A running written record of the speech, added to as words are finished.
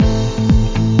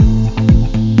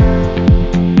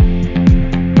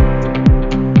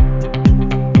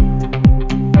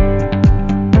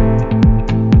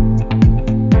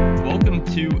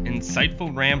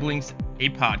a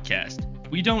podcast.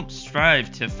 We don't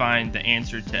strive to find the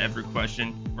answer to every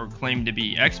question or claim to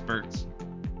be experts,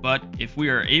 but if we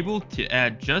are able to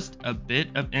add just a bit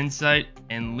of insight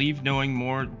and leave knowing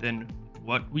more than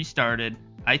what we started,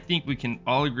 I think we can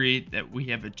all agree that we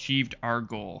have achieved our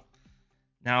goal.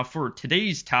 Now, for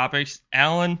today's topics,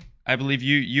 Alan, I believe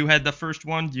you had the first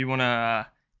one. Do you want to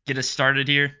get us started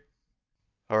here?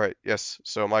 All right, yes.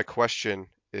 So my question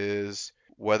is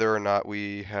whether or not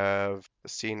we have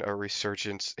seen a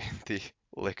resurgence in the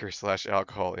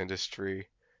liquor/alcohol industry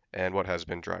and what has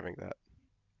been driving that.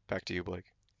 Back to you, Blake.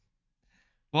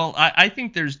 Well, I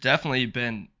think there's definitely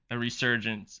been a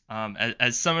resurgence.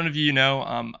 As some of you know,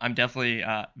 I'm definitely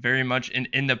very much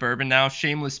in the bourbon now.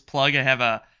 Shameless plug, I have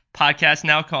a podcast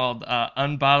now called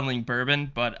Unbottling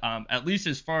Bourbon, but at least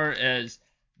as far as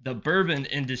the bourbon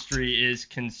industry is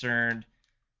concerned,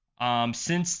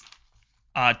 since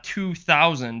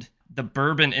 2000, the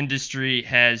bourbon industry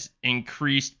has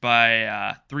increased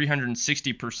by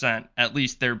 360%, at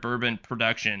least their bourbon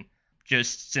production,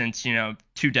 just since,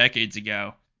 2 decades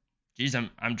ago. Geez,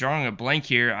 I'm drawing a blank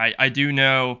here. I do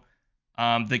know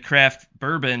the craft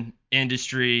bourbon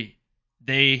industry,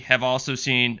 they have also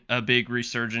seen a big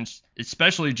resurgence,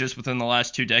 especially just within the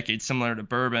last 2 decades, similar to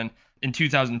bourbon. In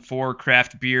 2004,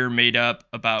 craft beer made up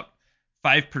about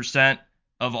 5%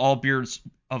 of all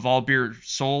beer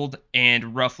sold,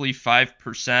 and roughly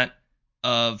 5%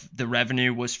 of the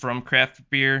revenue was from craft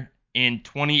beer. In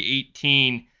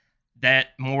 2018, that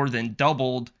more than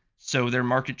doubled, so their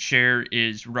market share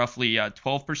is roughly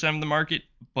 12% of the market,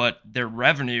 but their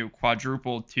revenue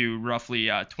quadrupled to roughly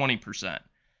 20%.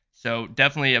 So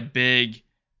definitely a big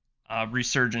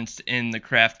resurgence in the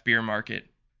craft beer market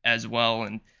as well.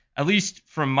 And at least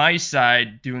from my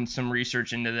side, doing some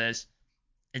research into this,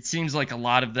 it seems like a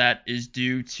lot of that is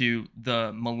due to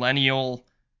the millennial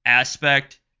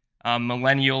aspect.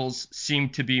 Millennials seem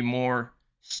to be more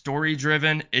story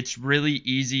driven. It's really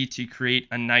easy to create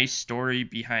a nice story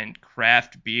behind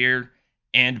craft beer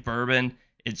and bourbon.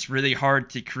 It's really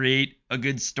hard to create a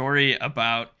good story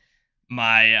about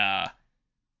my,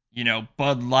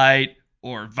 Bud Light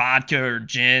or vodka or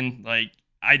gin. Like,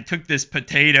 I took this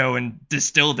potato and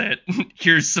distilled it.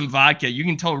 Here's some vodka. You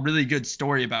can tell a really good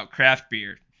story about craft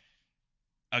beer,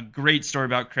 a great story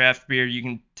about craft beer. You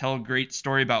can tell a great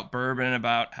story about bourbon,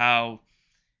 about how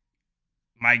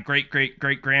my great great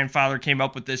great grandfather came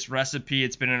up with this recipe.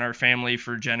 It's been in our family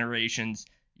for generations.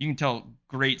 You can tell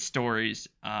great stories,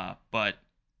 but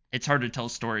it's hard to tell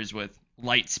stories with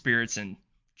light spirits and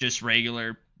just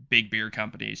regular big beer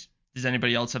companies. Does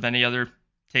anybody else have any other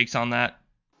takes on that?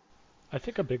 I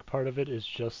think a big part of it is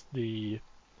just the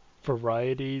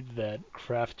variety that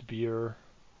craft beer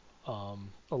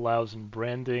allows in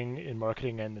branding, in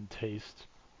marketing, and in taste.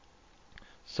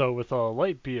 So with a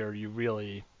light beer,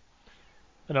 I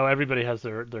know everybody has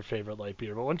their favorite light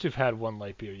beer, but once you've had one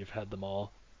light beer, you've had them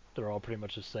all. They're all pretty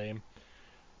much the same.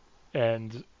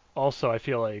 And also, I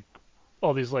feel like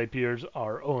all these light beers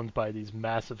are owned by these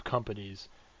massive companies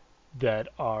that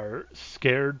are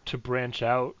scared to branch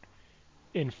out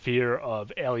in fear of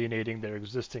alienating their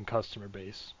existing customer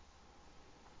base.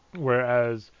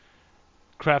 Whereas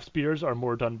craft beers are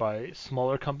more done by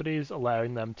smaller companies,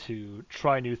 allowing them to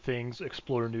try new things,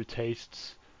 explore new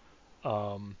tastes,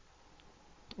 um,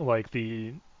 like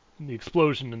the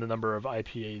explosion in the number of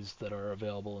IPAs that are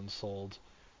available and sold.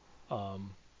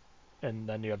 Um, and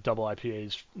then you have double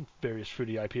IPAs, various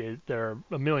fruity IPAs. There are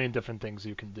a million different things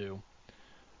you can do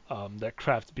that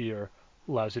craft beer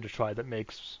allows you to try that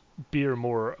makes beer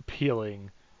more appealing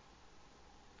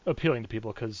to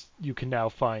people because you can now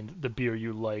find the beer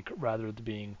you like rather than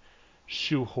being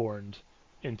shoehorned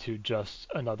into just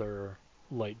another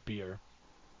light beer.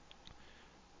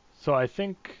 So I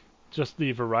think just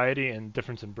the variety and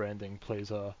difference in branding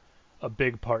plays a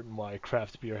big part in why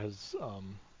craft beer has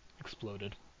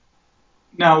exploded.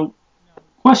 Now,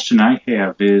 question I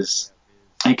have is,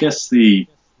 I guess the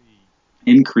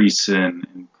increase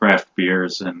in craft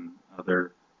beers and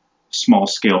other small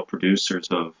scale producers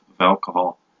of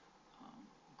alcohol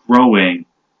growing,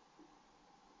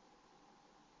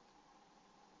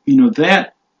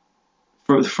 that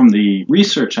from the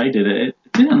research I did, it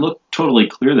didn't look totally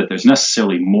clear that there's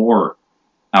necessarily more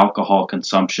alcohol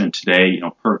consumption today,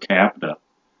 per capita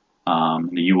in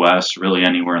the U.S., really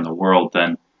anywhere in the world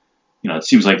than, it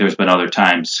seems like there's been other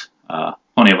times,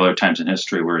 plenty of other times in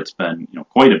history where it's been,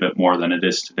 quite a bit more than it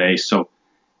is today. So,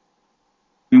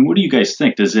 what do you guys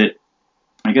think? Does it,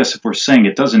 I guess if we're saying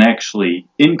it doesn't actually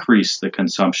increase the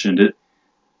consumption,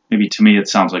 maybe to me it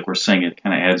sounds like we're saying it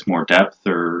kind of adds more depth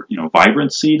or,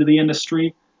 vibrancy to the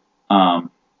industry. But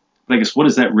I guess what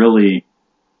does that really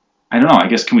I don't know. I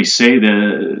guess can we say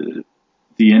the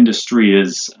industry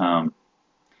is kind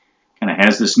of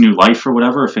has this new life or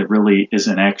whatever if it really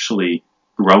isn't actually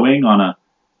growing on a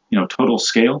total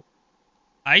scale?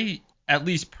 At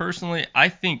least personally, I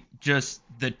think just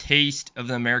the taste of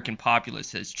the American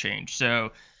populace has changed.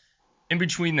 So in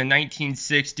between the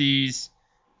 1960s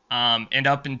and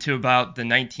up into about the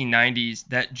 1990s,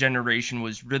 that generation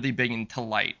was really big into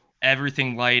light.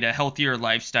 Everything light, a healthier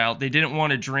lifestyle. They didn't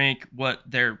want to drink what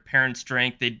their parents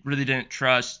drank. They really didn't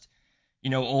trust,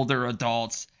 older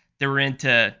adults. They were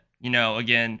into,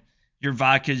 again, your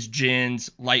vodkas,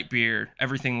 gins, light beer,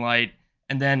 everything light.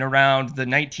 And then around the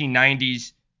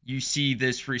 1990s, you see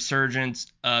this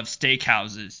resurgence of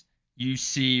steakhouses. You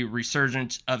see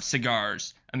resurgence of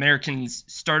cigars. Americans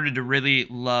started to really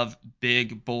love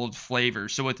big, bold flavor.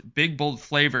 So with big, bold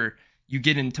flavor, you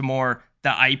get into more the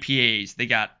IPAs. They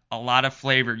got a lot of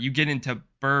flavor. You get into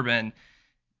bourbon.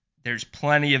 There's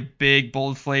plenty of big,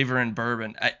 bold flavor in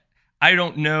bourbon. I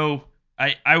don't know.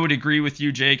 I would agree with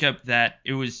you, Jacob, that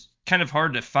it was kind of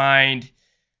hard to find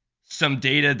some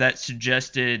data that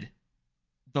suggested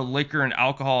the liquor and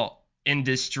alcohol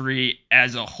industry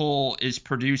as a whole is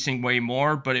producing way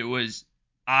more, but it was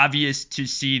obvious to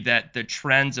see that the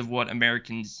trends of what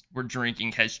Americans were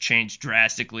drinking has changed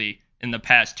drastically in the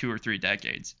past 2 or 3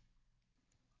 decades.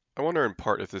 I wonder in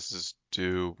part if this is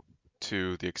due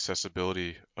to the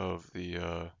accessibility of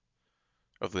the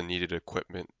needed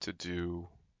equipment to do,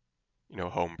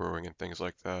 home brewing and things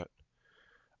like that.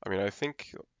 I mean, I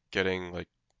think getting like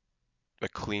a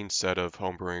clean set of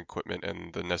home brewing equipment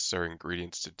and the necessary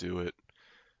ingredients to do it,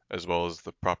 as well as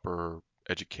the proper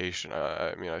education.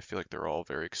 I mean, I feel like they're all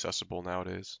very accessible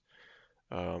nowadays.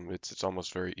 It's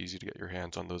almost very easy to get your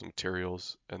hands on those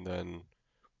materials and then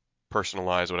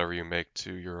personalize whatever you make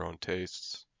to your own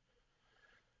tastes.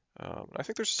 I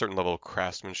think there's a certain level of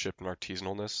craftsmanship and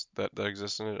artisanalness that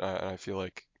exists in it. And I feel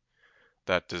like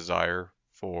that desire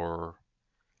for,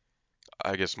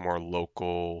 I guess, more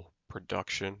local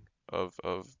production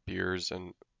of beers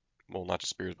and, well, not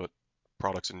just beers, but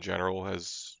products in general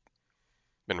has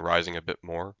been rising a bit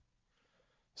more.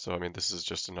 So, I mean, this is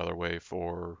just another way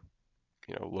for,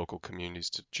 local communities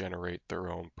to generate their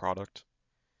own product,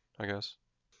 I guess.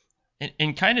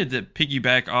 And kind of to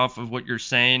piggyback off of what you're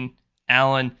saying,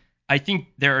 Alan, I think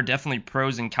there are definitely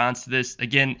pros and cons to this.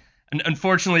 Again,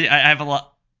 unfortunately, I have a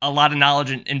lot of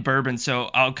knowledge in bourbon, so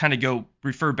I'll kind of go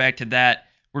refer back to that.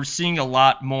 We're seeing a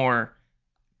lot more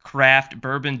craft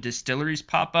bourbon distilleries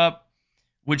pop up,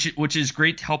 which is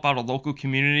great to help out a local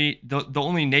community. The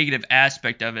only negative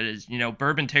aspect of it is,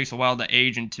 bourbon takes a while to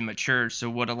age and to mature. So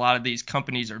what a lot of these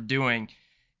companies are doing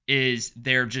is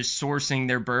they're just sourcing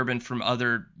their bourbon from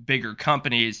other bigger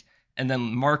companies and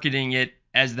then marketing it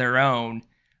as their own,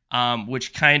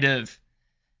 which kind of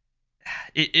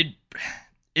it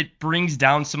it brings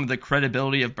down some of the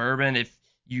credibility of bourbon. If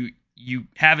you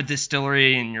have a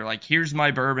distillery and you're like, here's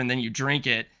my bourbon, then you drink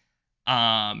it,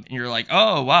 and you're like,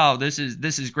 oh wow, this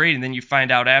is great, and then you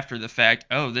find out after the fact,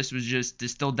 oh, this was just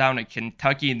distilled down in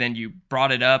Kentucky, and then you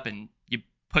brought it up and you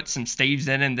put some staves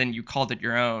in it, and then you called it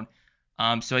your own.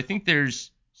 So I think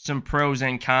there's some pros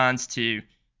and cons to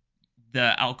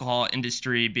the alcohol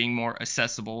industry being more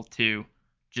accessible to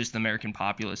just the American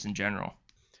populace in general.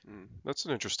 That's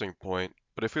an interesting point.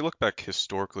 But if we look back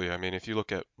historically, I mean, if you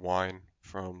look at wine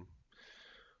from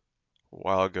a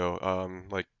while ago,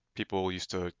 like people used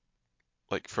to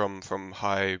like from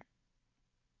high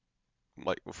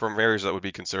like from areas that would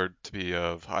be considered to be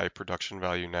of high production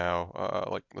value now,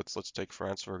 like let's take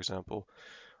France for example.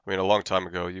 I mean, a long time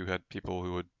ago, you had people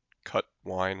who would cut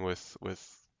wine with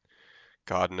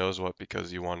God knows what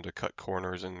because you wanted to cut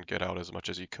corners and get out as much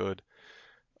as you could.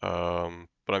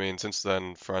 But I mean, since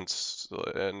then, France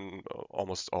and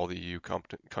almost all the EU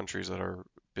countries that are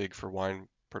big for wine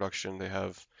production, they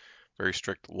have very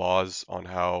strict laws on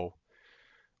how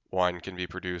wine can be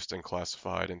produced and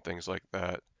classified and things like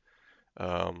that.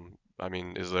 I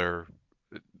mean,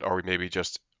 are we maybe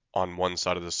just on one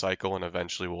side of the cycle and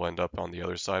eventually we'll end up on the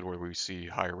other side where we see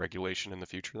higher regulation in the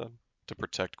future then to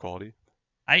protect quality?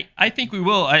 I think we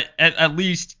will. At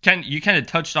least you kind of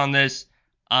touched on this.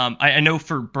 I know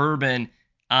for bourbon,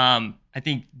 I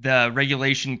think the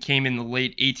regulation came in the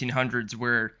late 1800s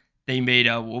where they made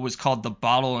what was called the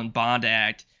Bottle and Bond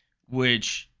Act,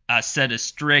 which set a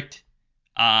strict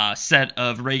set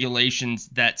of regulations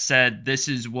that said this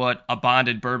is what a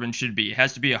bonded bourbon should be. It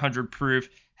has to be 100 proof,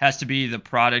 has to be the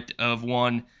product of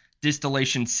one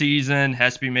distillation season,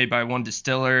 has to be made by one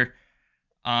distiller,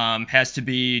 has to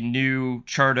be new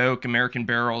charred oak American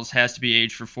barrels, has to be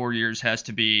aged for 4 years, has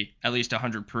to be at least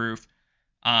 100 proof.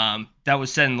 That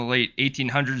was said in the late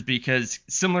 1800s because,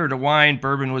 similar to wine,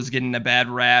 bourbon was getting a bad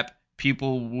rap.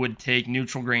 People would take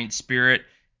neutral grain spirit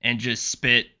and just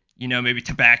spit, maybe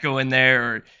tobacco in there,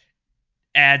 or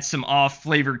add some off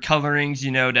flavored colorings,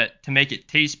 to make it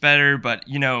taste better. But,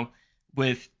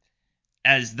 with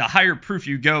as the higher proof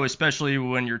you go, especially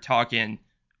when you're talking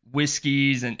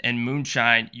whiskeys and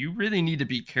moonshine, you really need to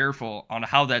be careful on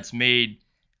how that's made,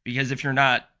 because if you're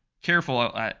not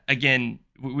careful, again,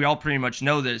 we all pretty much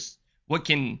know this, what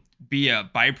can be a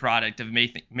byproduct of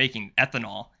making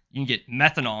ethanol? You can get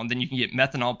methanol, and then you can get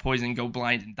methanol poison, go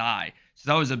blind, and die.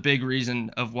 So that was a big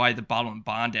reason of why the Bottle and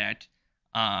Bond Act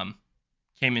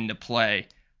came into play.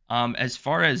 As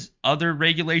far as other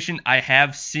regulation, I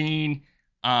have seen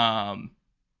some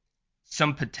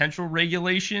potential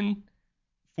regulation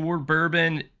for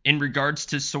bourbon in regards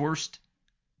to sourced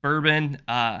bourbon.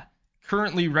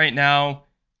 Currently, right now,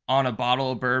 on a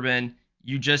bottle of bourbon,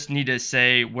 you just need to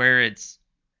say where it's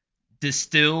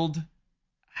distilled.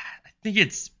 I think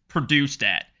it's produced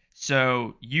at.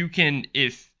 So you can,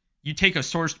 if you take a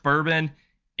sourced bourbon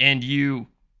and you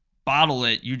bottle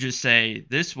it, you just say,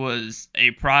 this was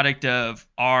a product of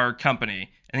our company.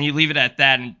 And then you leave it at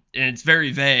that, and it's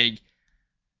very vague.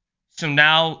 So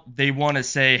now they want to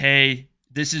say, hey,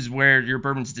 this is where your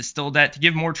bourbon's distilled at, to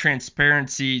give more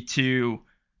transparency to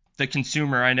the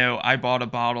consumer. I know I bought a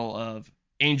bottle of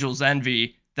Angel's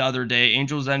Envy the other day.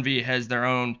 Angel's Envy has their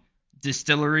own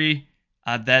distillery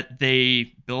that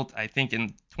they built, I think, in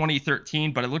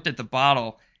 2013. But I looked at the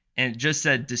bottle and it just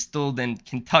said distilled in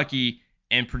Kentucky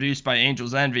and produced by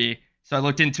Angel's Envy. So I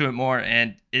looked into it more,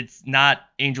 and it's not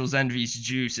Angel's Envy's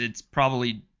juice. It's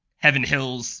probably Heaven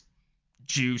Hill's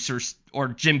juice or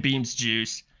Jim Beam's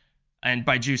juice. And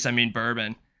by juice, I mean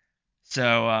bourbon.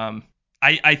 So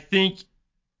I think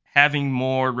having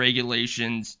more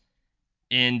regulations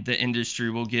in the industry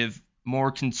will give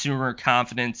more consumer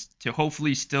confidence to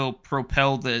hopefully still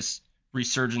propel this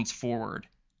resurgence forward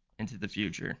into the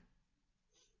future.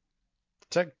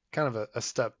 Take kind of a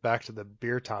step back to the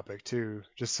beer topic too.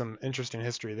 Just some interesting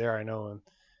history there. I know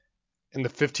in the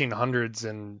 1500s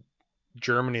in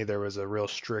Germany there was a real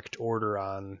strict order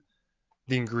on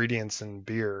the ingredients in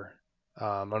beer.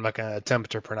 I'm not going to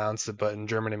attempt to pronounce it, but in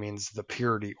German it means the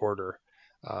purity order.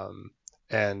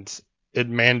 And it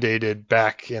mandated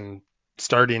back in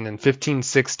starting in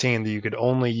 1516 that you could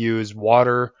only use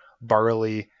water,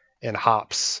 barley, and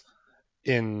hops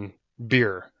in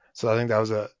beer. So I think that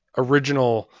was a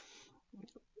original,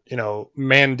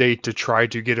 mandate to try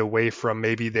to get away from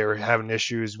maybe they were having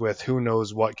issues with who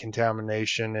knows what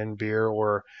contamination in beer,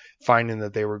 or finding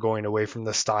that they were going away from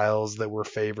the styles that were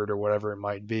favored or whatever it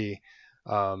might be.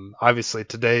 Obviously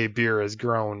today beer has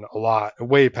grown a lot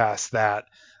way past that.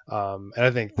 And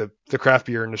I think the craft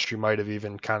beer industry might have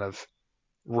even kind of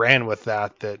ran with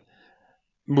that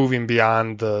moving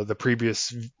beyond the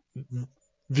previous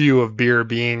view of beer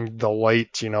being the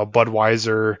light,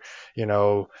 Budweiser,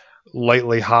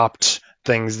 lightly hopped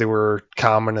things that were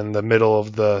common in the middle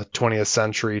of the 20th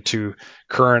century, to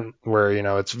current where,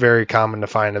 it's very common to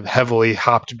find a heavily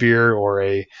hopped beer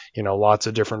or lots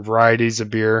of different varieties of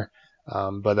beer.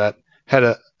 But that had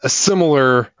a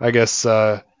similar, I guess,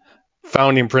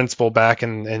 founding principle back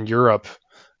in Europe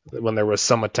when there was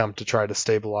some attempt to try to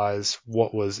stabilize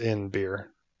what was in beer.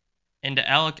 And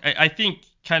Alec, I think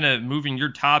kind of moving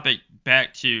your topic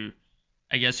back to,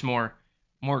 I guess, more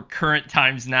current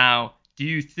times now, do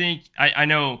you think, I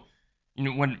know,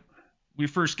 when we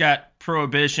first got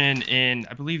prohibition in,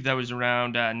 I believe that was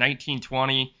around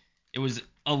 1920, it was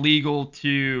illegal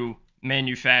to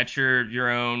manufacture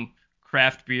your own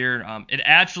craft beer. It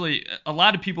actually, a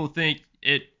lot of people think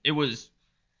it was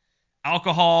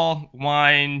alcohol,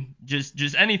 wine,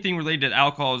 just anything related to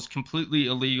alcohol is completely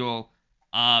illegal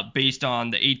based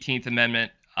on the 18th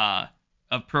Amendment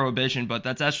of prohibition, but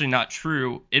that's actually not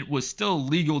true. It was still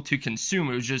legal to consume.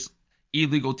 It was just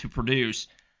illegal to produce.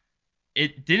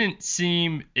 It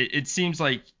seems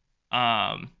like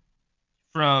from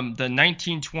the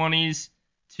 1920s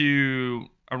to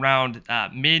around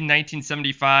mid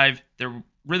 1975, there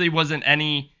really wasn't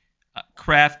any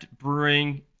craft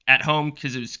brewing at home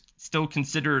because it was still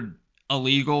considered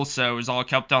illegal, so it was all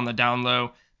kept on the down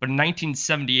low. But in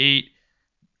 1978,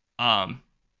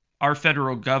 our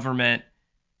federal government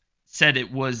said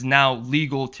it was now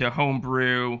legal to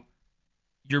homebrew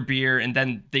your beer, and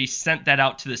then they sent that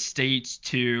out to the states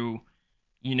to,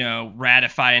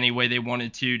 ratify any way they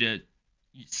wanted to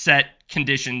set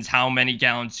conditions. How many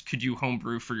gallons could you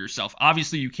homebrew for yourself?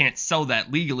 Obviously, you can't sell that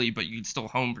legally, but you can still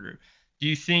homebrew. Do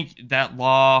you think that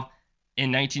law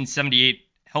in 1978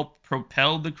 helped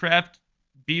propel the craft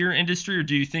beer industry, or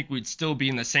do you think we'd still be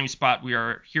in the same spot we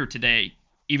are here today,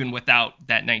 even without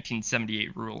that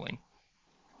 1978 ruling?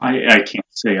 I can't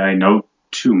say I know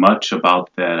too much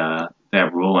about that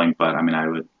ruling, but I mean, I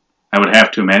would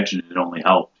have to imagine it only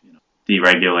helped,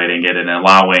 deregulating it and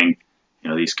allowing,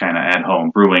 these kind of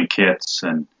at-home brewing kits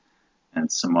and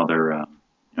some other,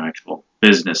 actual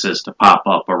businesses to pop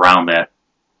up around that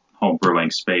home brewing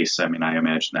space. I mean, I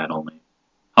imagine that only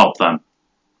helped them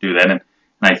do that. And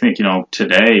I think,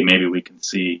 today maybe we can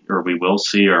see, or we will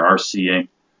see, or are seeing,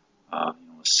 a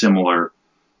similar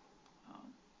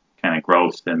kind of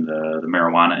growth in the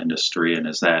marijuana industry, and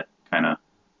as that kind of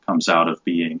comes out of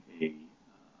being a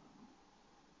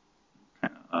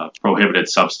kind of prohibited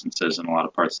substances in a lot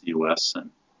of parts of the U.S. And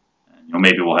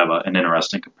maybe we'll have an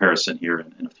interesting comparison here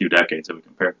in a few decades that we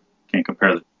can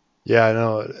compare the. Yeah, I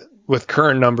know. With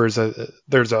current numbers,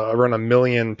 there's around 1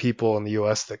 million people in the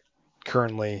U.S. that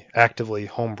currently actively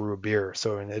homebrew beer.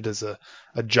 So it is a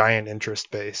giant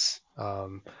interest base.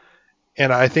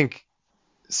 And I think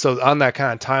so on that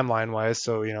kind of timeline wise.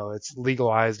 So it's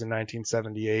legalized in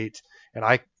 1978, and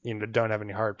I don't have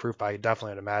any hard proof, but I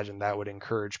definitely would imagine that would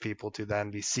encourage people to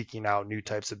then be seeking out new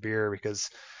types of beer because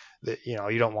you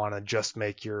don't want to just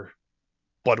make your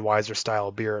Budweiser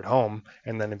style beer at home.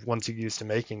 And then once you're used to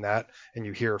making that and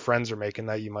you hear friends are making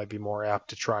that, you might be more apt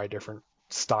to try different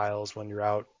styles when you're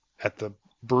out at the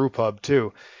brew pub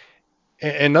too.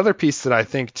 Another piece that I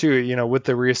think too, with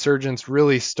the resurgence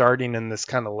really starting in this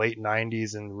kind of late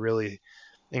 90s and really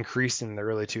increasing in the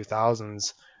early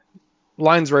 2000s,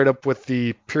 lines right up with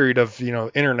the period of,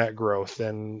 internet growth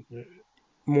and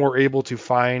more able to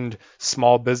find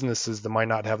small businesses that might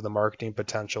not have the marketing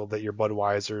potential that your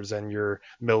Budweisers and your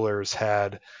Millers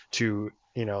had to,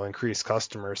 increase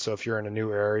customers. So if you're in a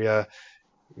new area,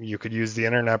 you could use the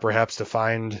internet perhaps to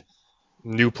find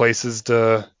new places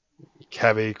to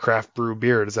have a craft brew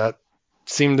beer. Does that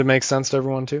seem to make sense to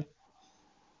everyone too?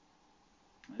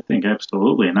 I think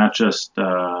absolutely, and not just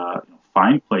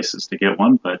find places to get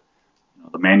one, but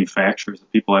the manufacturers, the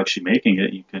people actually making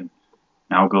it, you can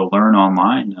now go learn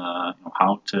online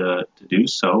how to do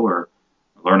so, or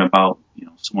learn about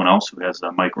someone else who has a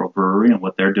microbrewery and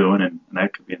what they're doing, and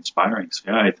that could be inspiring.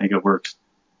 So yeah, I think it works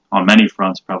on many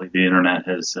fronts. Probably the internet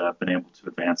has been able to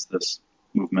advance this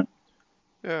movement.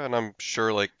 Yeah, and I'm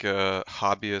sure like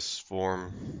hobbyists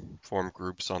form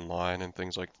groups online and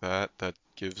things like that that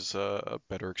gives a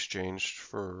better exchange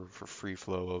for free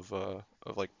flow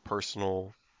of like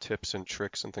personal tips and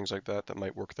tricks and things like that that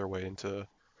might work their way into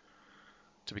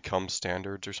to become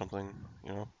standards or something,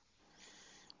 you know.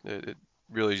 It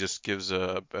really just gives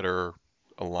a better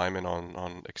alignment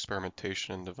on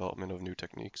experimentation and development of new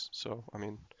techniques. So, I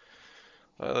mean,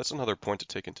 that's another point to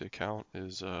take into account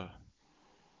is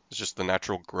it's just the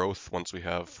natural growth once we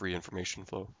have free information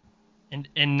flow.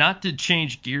 And not to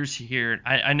change gears here,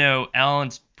 I know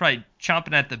Alan's probably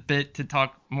chomping at the bit to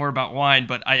talk more about wine,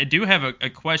 but I do have a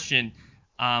question.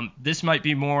 This might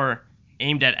be more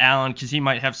aimed at Alan because he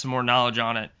might have some more knowledge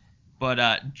on it.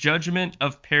 But Judgment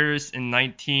of Paris in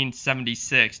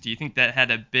 1976, do you think that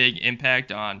had a big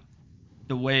impact on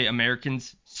the way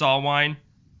Americans saw wine?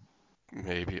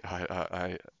 Maybe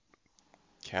I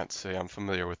can't say I'm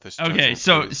familiar with this Okay, judgment.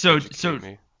 so Please so educate so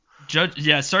me.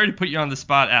 yeah, sorry to put you on the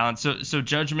spot, Alan. So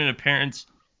Judgment of Paris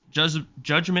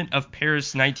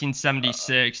Uh,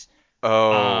 1976.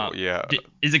 oh yeah,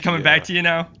 Is it coming back yeah, to you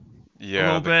now a yeah.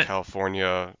 little The bit?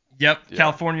 California, Yep, yeah,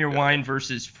 California yeah, yeah. wine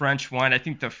versus French wine. I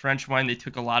think the French wine they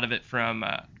took a lot of it from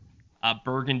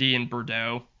Burgundy and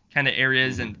Bordeaux kind of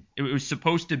areas, Hmm. and it was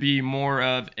supposed to be more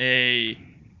of a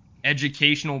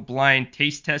educational blind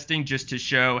taste testing just to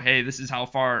show, hey, this is how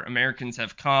far Americans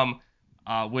have come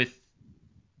with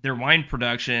their wine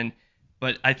production.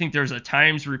 But I think there's a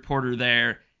Times reporter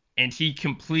there, and he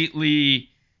completely,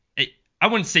 I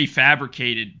wouldn't say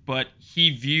fabricated, but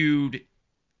he viewed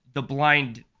the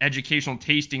blind educational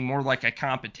tasting more like a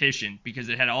competition because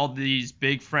it had all these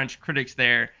big French critics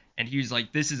there, and he was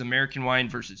like, this is American wine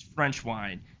versus French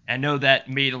wine. And I know that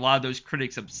made a lot of those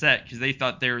critics upset because they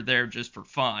thought they were there just for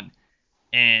fun.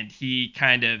 And he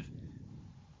kind of,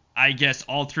 I guess,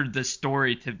 altered the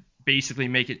story to basically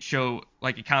make it show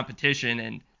like a competition.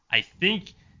 And I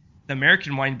think the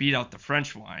American wine beat out the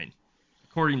French wine,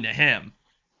 according to him.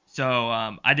 So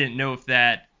I didn't know if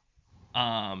that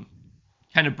um,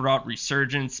 kind of brought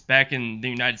resurgence back in the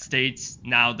United States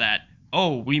now that,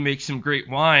 oh, we make some great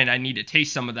wine. I need to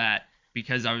taste some of that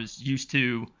because I was used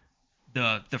to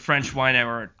the French wine,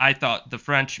 or I thought the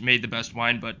French made the best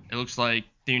wine, but it looks like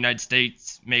the United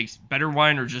States makes better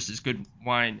wine or just as good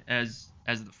wine as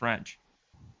the French.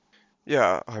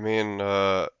 Yeah, I mean,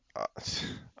 I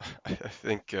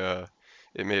think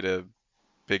it made a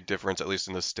big difference, at least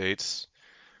in the States.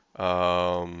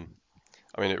 Um,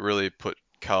 I mean, it really put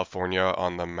California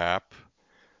on the map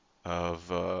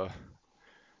of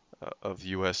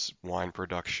U.S. wine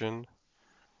production.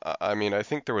 I mean, I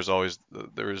think there was a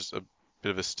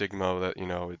bit of a stigma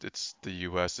that, it's the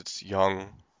U.S., it's young,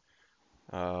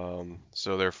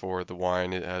 so therefore the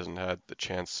wine it hasn't had the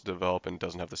chance to develop and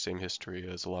doesn't have the same history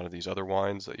as a lot of these other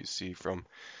wines that you see from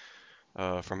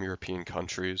European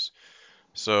countries.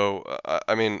 So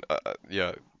I mean,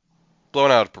 yeah,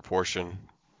 blown out of proportion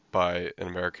by an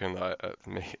American. I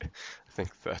think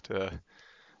that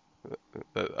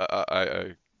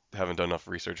I haven't done enough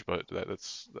research, but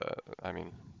I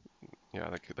mean, yeah,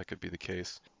 that could be the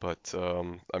case. But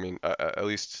I mean, at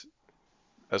least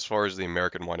as far as the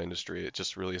American wine industry, it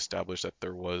just really established that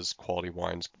there was quality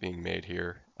wines being made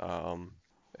here.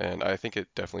 And I think it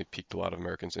definitely piqued a lot of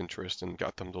Americans' interest and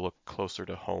got them to look closer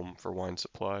to home for wine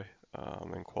supply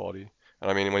and quality. And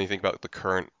I mean, when you think about the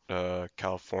current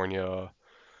California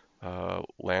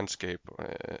landscape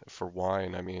for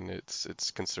wine, I mean,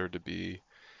 it's considered to be,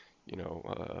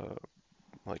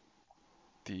 like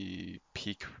the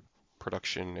peak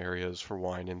production areas for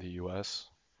wine in the U.S.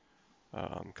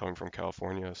 Coming from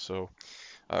California. So,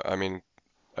 I mean,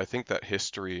 I think that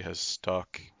history has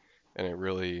stuck, and it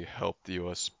really helped the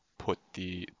U.S. put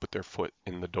their foot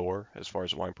in the door as far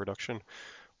as wine production.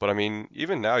 But I mean,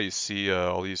 even now you see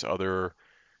all these other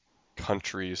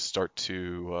countries start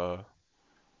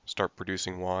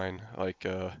producing wine, like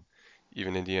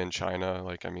even India and China.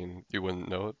 Like, I mean, you wouldn't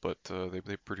know it, but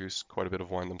they produce quite a bit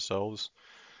of wine themselves.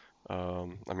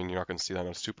 I mean, you're not going to see that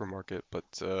in a supermarket, but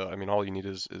I mean, all you need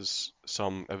is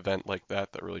some event like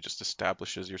that that really just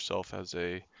establishes yourself as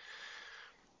as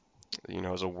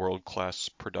a world-class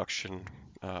production,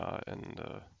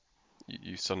 and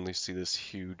you suddenly see this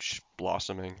huge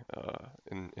blossoming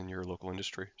in your local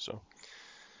industry. So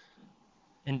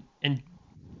And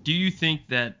do you think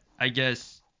that, I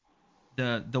guess,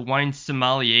 the wine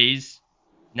sommeliers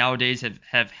nowadays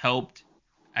have helped,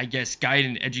 I guess, guide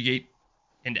and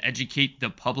educate the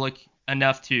public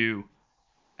enough to,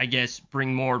 I guess,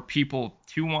 bring more people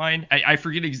to wine? I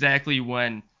forget exactly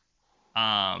when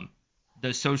um, the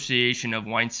Association of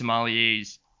Wine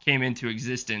Sommeliers came into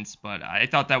existence, but I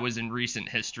thought that was in recent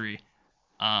history.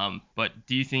 But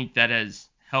do you think that has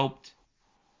helped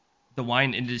the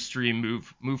wine industry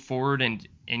move forward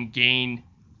and gain,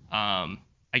 I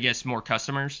guess, more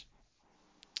customers?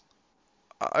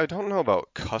 I don't know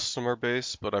about customer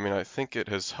base, but I mean, I think it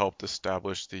has helped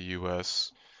establish the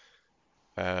U.S.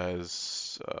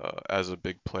 as a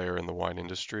big player in the wine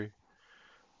industry.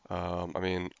 I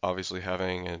mean, obviously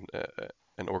having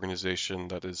an organization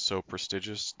that is so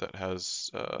prestigious that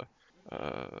has uh,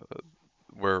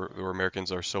 where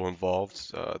Americans are so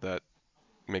involved, that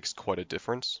makes quite a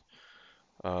difference.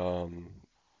 Um,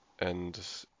 and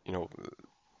you know,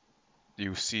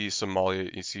 you see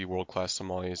world-class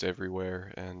sommeliers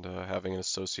everywhere, and having an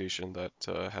association that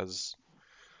has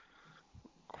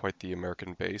quite the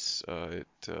American base,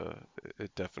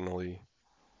 it definitely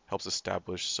helps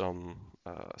establish some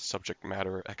subject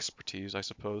matter expertise, I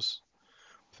suppose,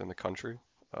 within the country,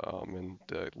 and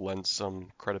lends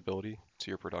some credibility to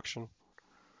your production.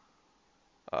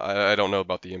 I don't know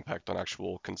about the impact on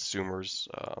actual consumers,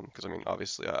 because I mean,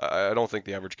 obviously, I don't think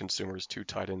the average consumer is too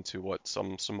tied into what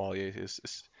some sommelier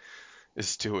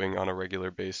is doing on a regular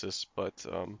basis. But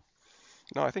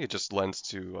no, I think it just lends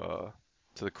to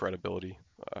the credibility.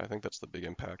 I think that's the big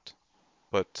impact.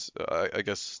 But I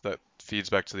guess that feeds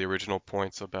back to the original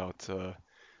points about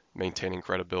maintaining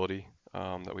credibility,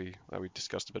 that we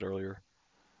discussed a bit earlier,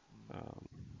 um,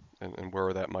 and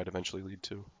where that might eventually lead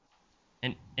to.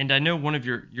 And I know one of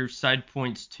your side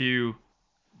points too,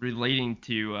 relating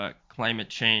to climate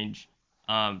change.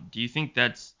 Do you think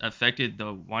that's affected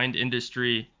the wine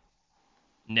industry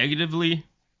negatively,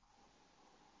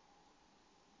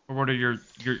 or what are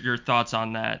your thoughts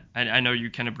on that? I know you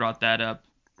kind of brought that up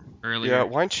Yeah, earlier.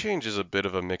 wine change is a bit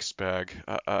of a mixed bag.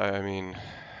 I mean,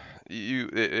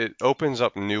 it opens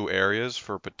up new areas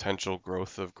for potential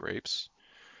growth of grapes,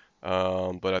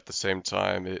 but at the same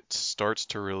time, it starts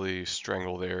to really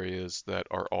strangle the areas that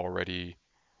are already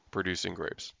producing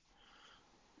grapes,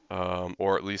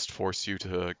 or at least force you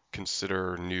to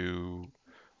consider new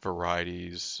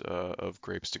varieties of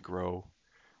grapes to grow,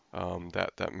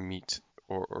 that meet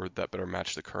or that better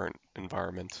match the current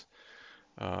environment,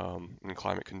 and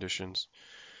climate conditions.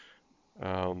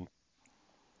 Um,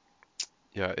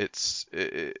 yeah, it's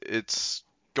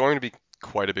going to be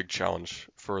quite a big challenge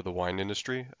for the wine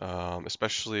industry,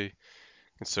 especially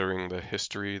considering the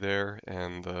history there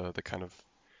and the kind of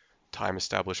time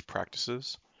established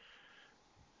practices.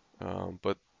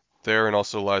 But therein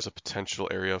also lies a potential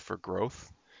area for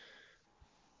growth.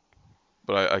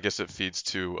 But I guess it feeds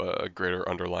to a greater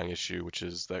underlying issue, which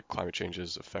is that climate change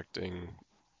is affecting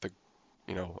the,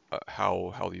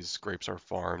 how these grapes are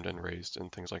farmed and raised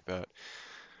and things like that.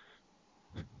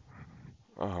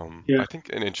 Yeah, I think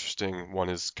an interesting one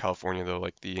is California, though,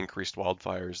 like the increased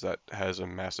wildfires that has a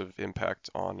massive impact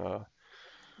on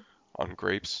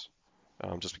grapes,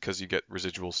 just because you get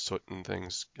residual soot and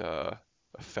things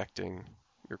affecting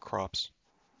your crops,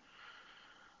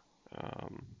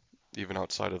 um, even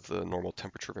outside of the normal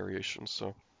temperature variations.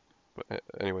 So, but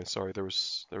anyway, sorry, there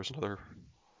was another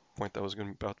point that was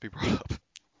about to be brought up.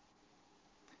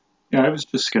 yeah. I was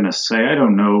just gonna say I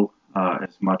don't know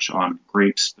as much on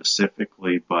grapes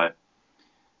specifically, but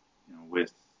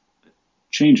with the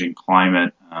changing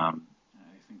climate, I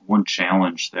think one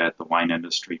challenge that the wine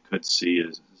industry could see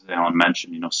is, as Alan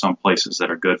mentioned, some places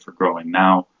that are good for growing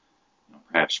now,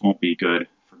 perhaps won't be good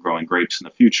for growing grapes in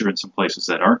the future, and some places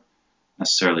that aren't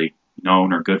necessarily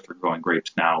known or good for growing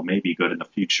grapes now may be good in the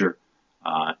future.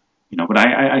 Uh, but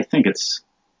I think it's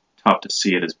tough to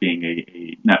see it as being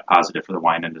a net positive for the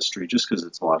wine industry, just because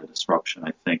it's a lot of disruption.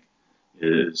 I think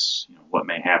is what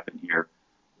may happen here,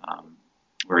 um,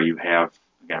 where you have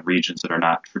again regions that are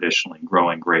not traditionally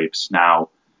growing grapes now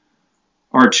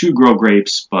are to grow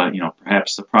grapes, but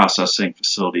perhaps the processing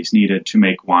facilities needed to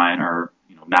make wine are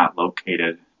not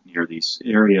located near these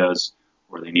areas,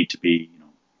 or they need to be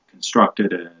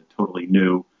constructed and totally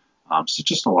new. So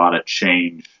just a lot of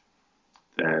change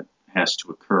that has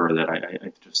to occur that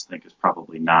I just think is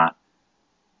probably not.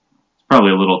 It's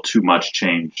probably a little too much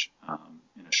change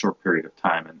in a short period of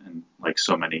time, and like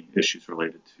so many issues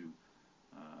related to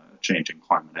changing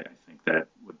climate, I think that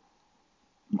would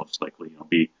most likely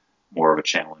be more of a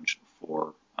challenge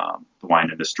for the wine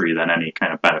industry than any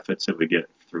kind of benefits that we get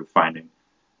through finding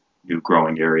new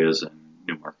growing areas and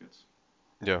new markets.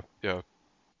 Yeah, yeah,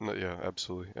 no, yeah,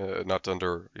 absolutely. Not to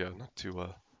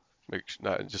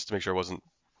not just to make sure I wasn't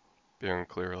being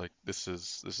unclear. Like this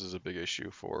is a big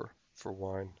issue for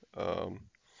wine.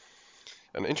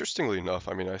 And interestingly enough,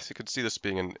 I mean, could see this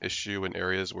being an issue in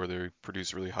areas where they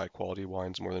produce really high quality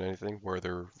wines more than anything, where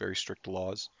there are very strict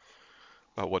laws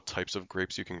about what types of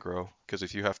grapes you can grow. Because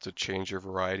if you have to change your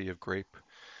variety of grape,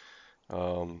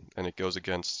 and it goes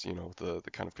against, the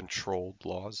kind of controlled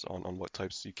laws on what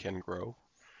types you can grow,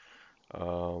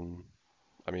 um,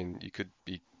 I mean, you could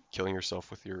be killing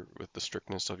yourself with the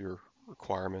strictness of your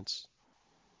requirements.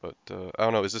 But I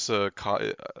don't know. Is this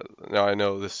now I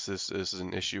know this is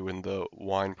an issue in the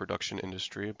wine production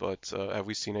industry, but have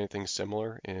we seen anything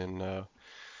similar in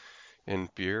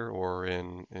beer or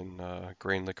in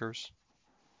grain liquors?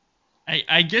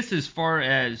 I guess as far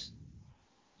as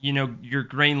your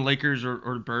grain liquors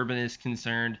or bourbon is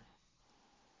concerned,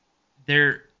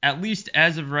 there, at least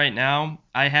as of right now,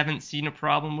 I haven't seen a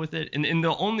problem with it. And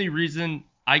the only reason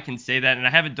I can say that, and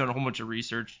I haven't done a whole bunch of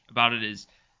research about it, is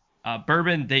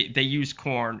bourbon, they use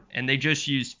corn, and they just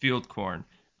use field corn.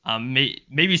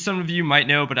 Maybe some of you might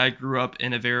know, but I grew up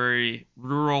in a very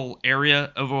rural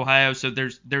area of Ohio, so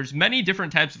there's many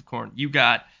different types of corn. You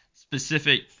got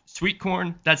specific sweet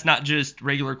corn. That's not just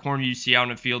regular corn you see out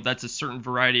in a field. That's a certain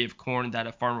variety of corn that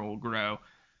a farmer will grow.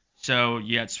 So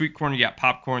you got sweet corn, you got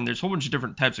popcorn. There's a whole bunch of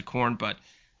different types of corn, but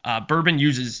bourbon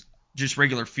uses just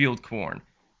regular field corn.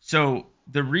 So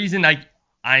the reason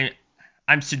I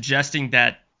I'm suggesting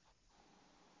that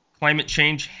climate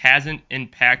change hasn't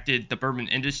impacted the bourbon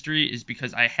industry is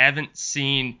because I haven't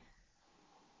seen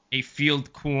a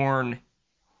field corn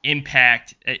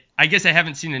impact. I guess I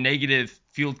haven't seen a negative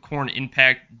field corn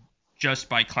impact just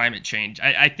by climate change.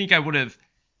 I think I would have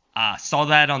saw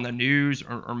that on the news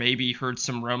or maybe heard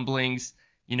some rumblings,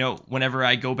 whenever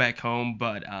I go back home.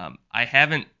 But I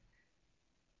haven't.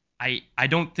 I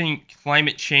don't think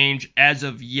climate change as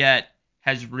of yet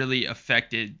has really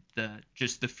affected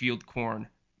the field corn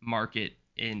market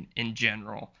in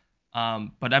general.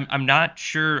 But I'm not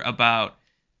sure about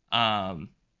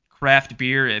craft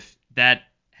beer, if that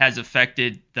has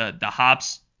affected the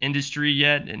hops industry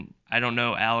yet. And I don't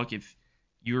know, Alec, if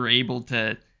you were able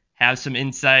to have some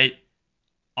insight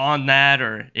on that,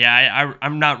 or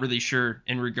I'm not really sure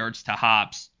in regards to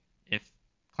hops if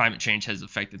climate change has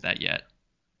affected that yet.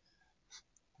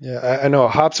 Yeah, I know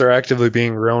hops are actively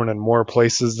being grown in more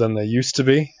places than they used to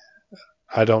be.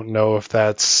 I don't know if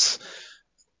that's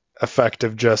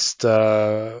effective just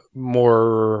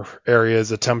more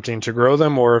areas attempting to grow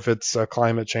them, or if it's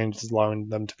climate change is allowing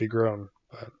them to be grown.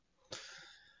 But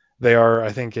they are,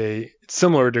 I think,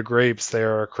 similar to grapes. They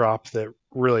are a crop that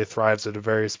really thrives at a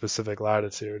very specific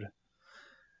latitude.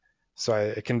 So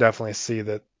I can definitely see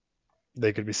that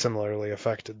they could be similarly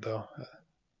affected, though.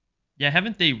 Yeah,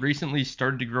 haven't they recently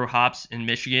started to grow hops in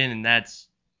Michigan? And that's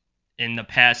in the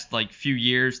past like few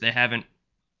years. They haven't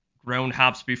grown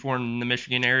hops before in the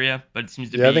Michigan area, but it seems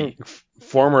to Yeah, I think be.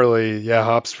 formerly, yeah,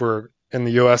 hops were in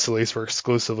the U.S. at least were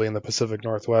exclusively in the Pacific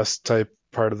Northwest type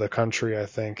part of the country, I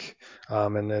think,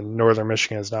 and then northern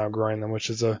Michigan is now growing them, which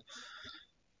is a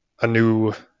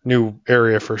new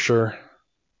area for sure.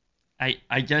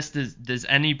 I guess does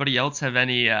anybody else have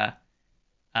any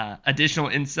additional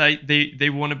insight they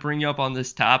want to bring up on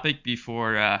this topic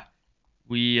before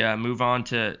we move on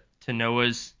to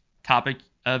Noah's topic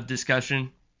of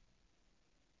discussion?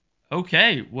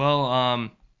 Okay, well,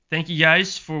 thank you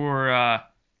guys for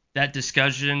that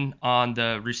discussion on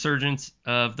the resurgence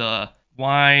of the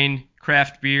wine,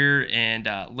 craft beer, and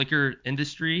liquor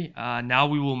industry. Now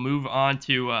we will move on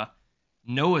to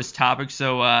Noah's topic.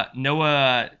 So,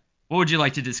 Noah, what would you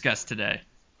like to discuss today?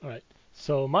 All right.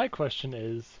 So my question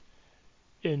is,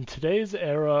 in today's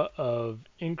era of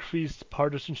increased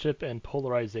partisanship and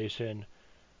polarization,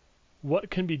 what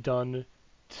can be done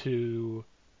to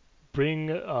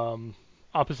bring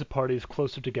opposite parties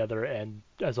closer together and,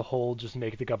 as a whole, just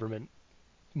make the government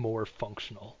more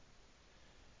functional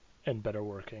and better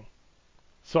working?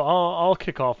 So I'll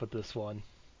kick off with this one.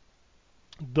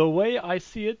 The way I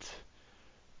see it,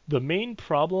 the main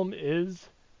problem is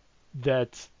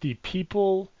that the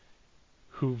people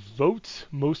who vote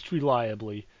most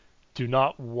reliably do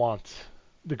not want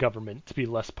the government to be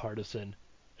less partisan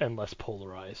and less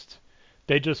polarized.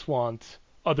 They just want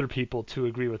other people to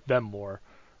agree with them more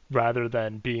rather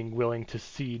than being willing to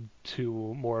cede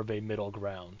to more of a middle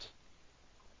ground.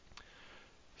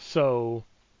 So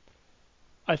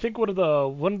I think one of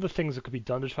the things that could be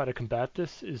done to try to combat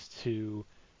this is to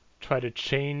try to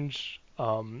change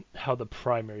how the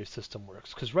primary system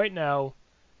works. Because right now,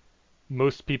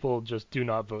 most people just do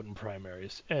not vote in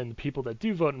primaries, and the people that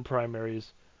do vote in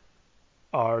primaries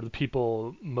are the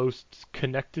people most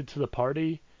connected to the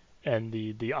party and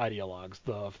the ideologues,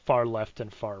 the far left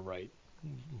and far right,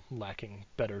 lacking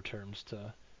better terms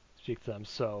to speak to them.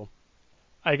 So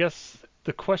I guess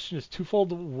the question is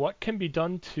twofold: what can be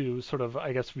done to sort of,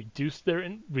 I guess, reduce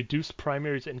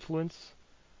primaries' influence,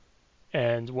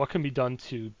 and what can be done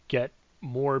to get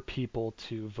more people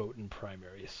to vote in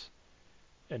primaries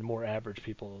and more average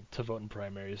people to vote in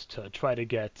primaries to try to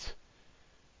get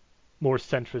more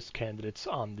centrist candidates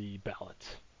on the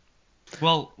ballot.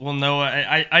 Well,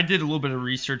 Noah, I did a little bit of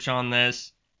research on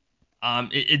this.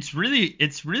 It's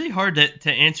really hard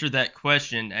to answer that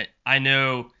question. I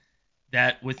know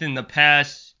that within the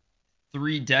past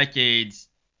 3 decades,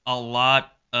 a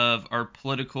lot of our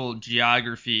political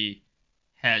geography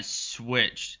has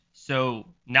switched. So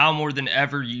now more than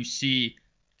ever, you see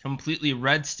completely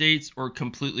red states or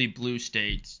completely blue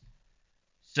states.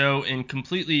 So in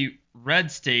completely red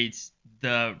states,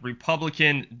 the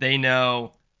Republican, they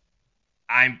know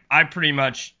I pretty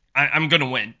much I'm gonna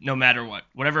win no matter what.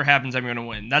 Whatever happens, I'm gonna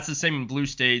win. That's the same in blue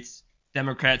states.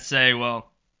 Democrats say,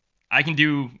 well, I can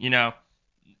do, no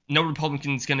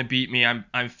Republican's gonna beat me.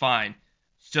 I'm fine.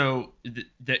 So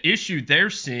the issue they're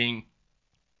seeing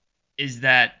is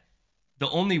that the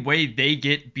only way they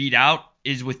get beat out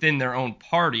is within their own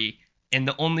party, and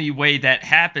the only way that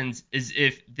happens is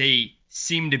if they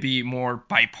seem to be more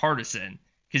bipartisan,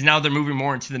 because now they're moving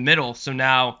more into the middle. So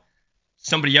now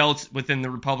somebody else within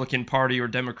the Republican Party or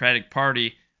Democratic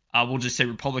Party, we'll just say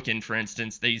Republican, for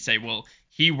instance, they say, well,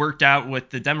 he worked out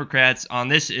with the Democrats on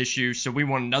this issue, so we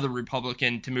want another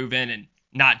Republican to move in and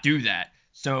not do that.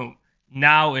 So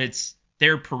now it's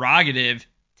their prerogative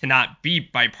to not be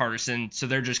bipartisan, so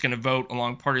they're just going to vote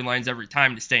along party lines every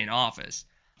time to stay in office.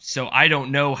 So I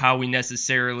don't know how we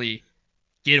necessarily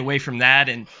get away from that,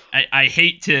 and I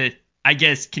hate to, I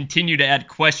guess, continue to add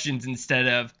questions instead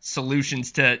of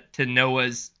solutions to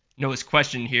Noah's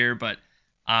question here, but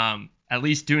at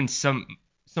least doing some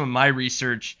of my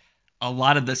research, a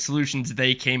lot of the solutions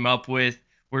they came up with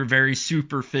were very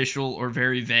superficial or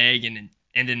very vague,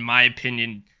 and in my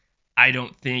opinion, I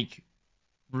don't think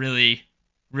really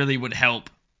would help.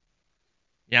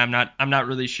 Yeah, I'm not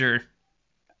really sure.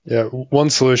 Yeah,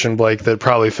 one solution, Blake, that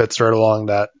probably fits right along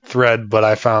that thread, but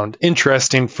I found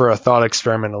interesting for a thought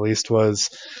experiment at least,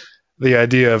 was the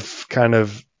idea of kind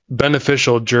of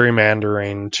beneficial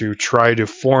gerrymandering to try to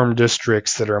form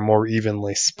districts that are more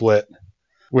evenly split,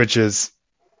 which is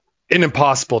an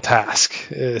impossible task,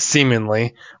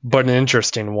 seemingly, but an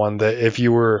interesting one. That if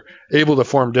you were able to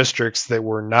form districts that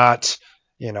were not,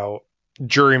 you know,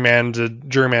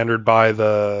 gerrymandered by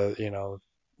the,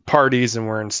 parties, and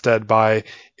were instead by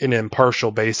an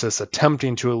impartial basis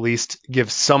attempting to at least give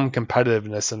some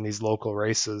competitiveness in these local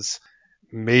races,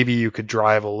 maybe you could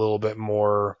drive a little bit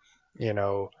more,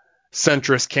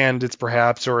 centrist candidates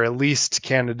perhaps, or at least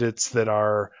candidates that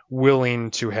are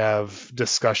willing to have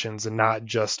discussions and not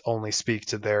just only speak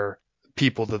to their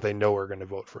people that they know are going to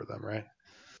vote for them, right?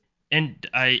 And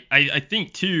I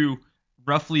think too,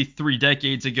 roughly 3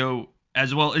 decades ago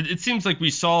as well, it seems like we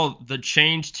saw the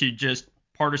change to just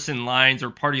partisan lines or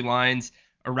party lines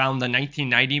around the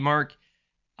 1990 mark.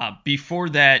 Before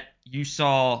that, you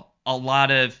saw a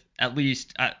lot of, at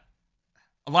least a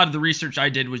lot of the research I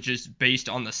did was just based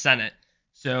on the Senate.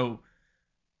 So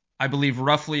I believe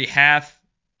roughly half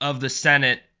of the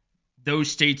Senate,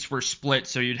 those states were split.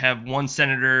 So you'd have one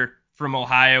senator from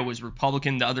Ohio was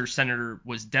Republican, the other senator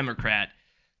was Democrat.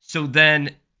 So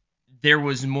then there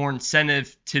was more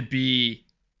incentive to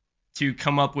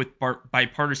come up with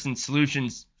bipartisan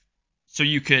solutions so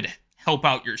you could help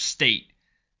out your state.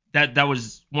 That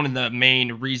was one of the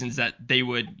main reasons that they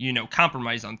would,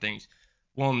 compromise on things.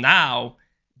 Well, now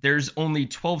there's only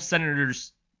 12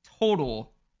 senators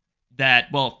total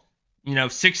that, well,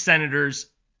 6 senators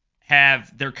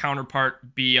have their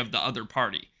counterpart be of the other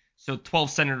party. So 12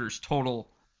 senators total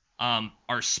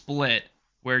are split,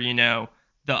 where, the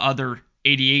other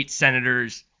 88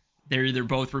 senators, they're either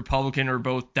both Republican or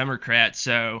both Democrat.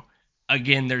 So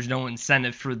again, there's no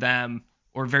incentive for them,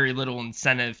 or very little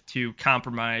incentive to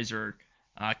compromise or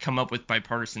come up with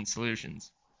bipartisan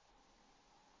solutions.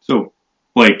 So,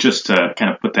 Blake, just to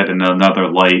kind of put that in another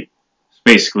light,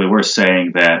 basically we're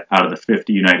saying that out of the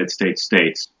 50 United States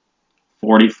states,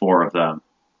 44 of them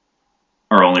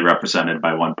are only represented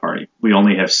by one party. We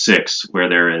only have 6 where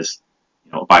there is,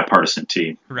 a bipartisan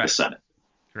team in the Senate.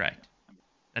 Correct.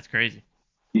 That's crazy.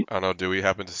 I don't know. Do we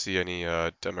happen to see any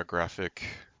demographic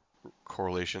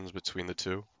correlations between the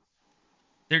two?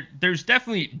 There's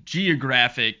definitely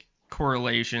geographic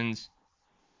correlations.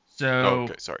 So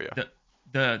okay, sorry,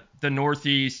 yeah. The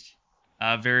Northeast,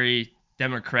 very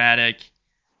Democratic.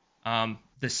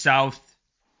 The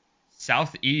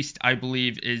Southeast, I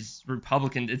believe, is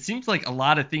Republican. It seems like a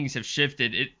lot of things have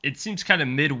shifted. It seems kind of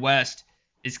Midwest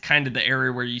is kind of the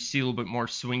area where you see a little bit more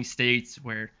swing states,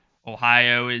 where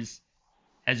Ohio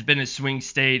has been a swing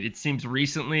state. It seems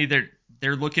recently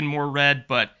they're looking more red,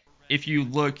 but if you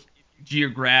look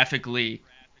geographically,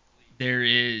 there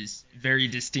is very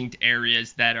distinct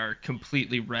areas that are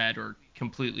completely red or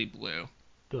completely blue.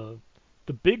 The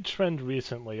big trend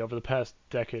recently, over the past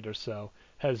decade or so,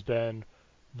 has been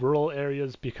rural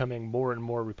areas becoming more and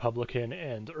more Republican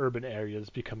and urban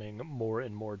areas becoming more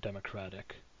and more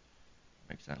Democratic.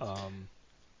 Makes sense.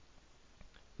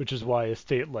 Which is why a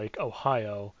state like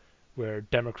Ohio, where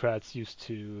Democrats used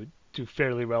to do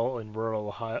fairly well in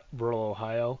rural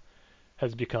Ohio,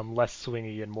 has become less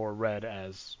swingy and more red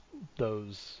as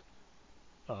those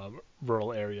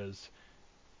rural areas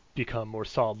become more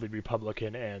solidly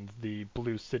Republican, and the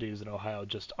blue cities in Ohio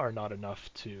just are not enough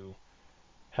to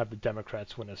have the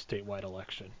Democrats win a statewide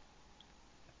election.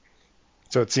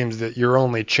 So it seems that your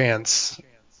only chance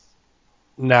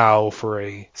now for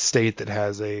a state that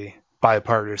has a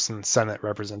bipartisan Senate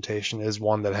representation is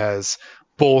one that has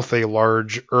both a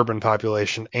large urban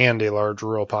population and a large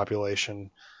rural population,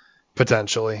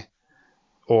 potentially.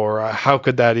 Or how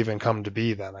could that even come to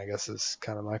be then, I guess is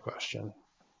kind of my question.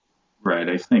 Right.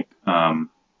 I think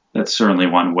that's certainly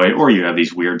one way. Or you have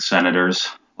these weird senators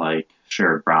like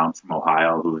Sherrod Brown from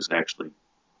Ohio, who is actually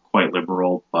quite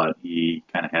liberal, but he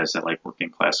kind of has that like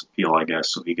working class appeal, I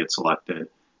guess, so he gets elected.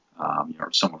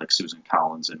 Or someone like Susan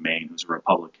Collins in Maine, who's a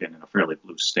Republican in a fairly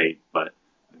blue state, but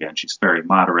again, she's very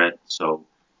moderate, so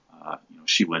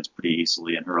she wins pretty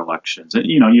easily in her elections. And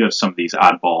you have some of these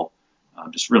oddball,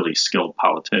 just really skilled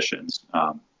politicians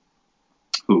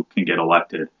who can get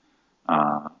elected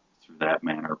through that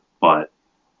manner. But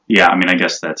yeah, I mean, I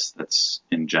guess that's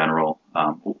in general,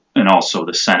 and also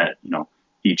the Senate.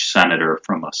 Each senator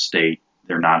from a state,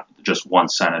 they're not just one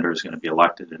senator is going to be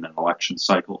elected in an election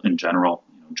cycle. In general,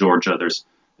 Georgia, there's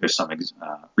some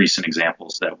recent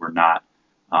examples that were not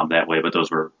that way, but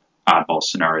those were oddball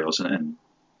scenarios, and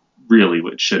really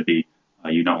what it should be,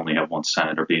 you only have one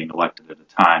senator being elected at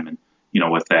a time, and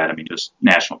with that, I mean, just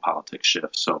national politics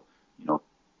shift. So,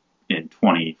 in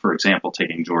for example,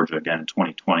 taking Georgia again in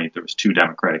 2020, there was 2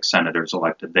 Democratic senators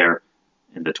elected there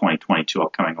in the 2022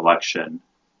 upcoming election.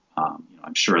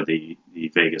 I'm sure the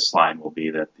Vegas line will be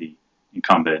that the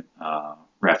incumbent,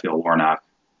 Raphael Warnock,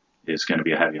 is going to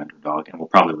be a heavy underdog and will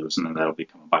probably lose, and then that'll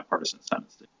become a bipartisan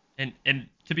Senate state. And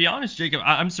to be honest, Jacob,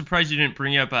 I'm surprised you didn't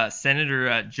bring up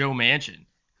Senator Joe Manchin,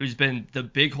 who's been the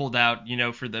big holdout,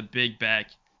 for the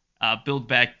Build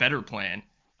Back Better plan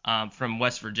from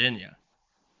West Virginia.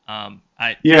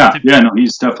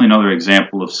 He's definitely another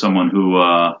example of someone who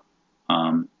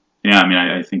Yeah, I mean,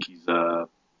 I think he's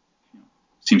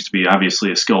seems to be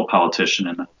obviously a skilled politician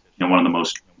in one of the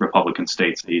most Republican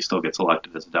states. He still gets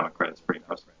elected as a Democrat. It's pretty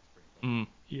impressive. Mm.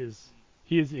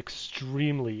 He is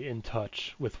extremely in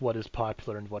touch with what is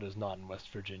popular and what is not in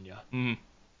West Virginia. Mm.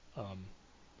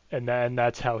 And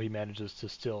that's how he manages to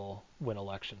still win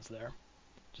elections there,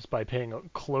 just by paying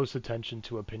close attention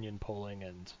to opinion polling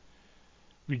and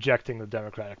rejecting the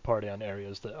Democratic Party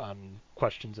on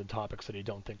questions and topics that he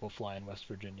don't think will fly in West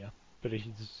Virginia. But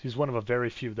he's one of a very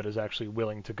few that is actually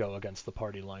willing to go against the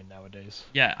party line nowadays.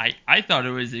 Yeah, I thought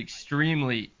it was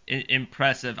extremely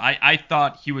impressive. I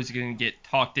thought he was going to get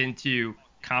talked into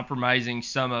compromising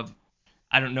some of,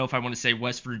 I don't know if I want to say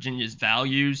West Virginia's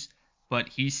values, but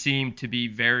he seemed to be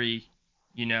very,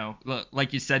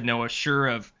 like you said, Noah, sure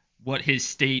of what his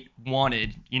state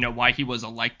wanted, why he was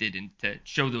elected, and to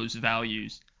show those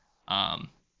values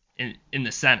in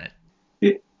the Senate.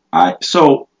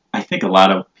 So I think a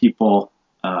lot of people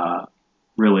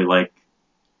really like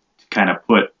to kind of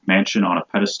put Manchin on a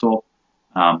pedestal.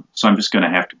 So I'm just going to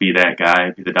have to be that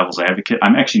guy, be the devil's advocate.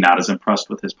 I'm actually not as impressed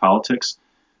with his politics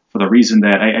for the reason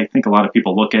that I think a lot of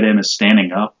people look at him as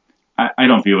standing up. I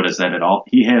don't view it as that at all.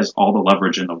 He has all the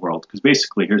leverage in the world because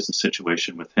basically here's the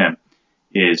situation with him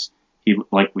is he,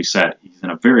 like we said, he's in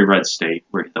a very red state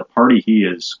where the party he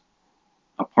is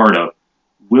a part of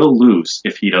will lose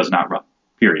if he does not run.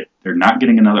 Period. They're not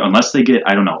getting another, unless they get,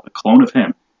 I don't know, a clone of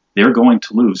him, they're going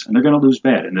to lose, and they're going to lose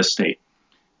bad in this state.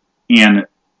 And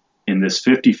in this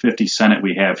 50-50 Senate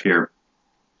we have here,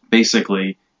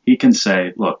 basically, he can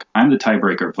say, look, I'm the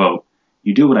tiebreaker vote.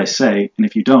 You do what I say, and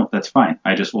if you don't, that's fine.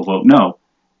 I just will vote no.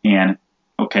 And,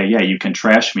 okay, yeah, you can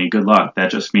trash me. Good luck.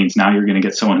 That just means now you're going to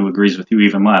get someone who agrees with you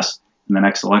even less in the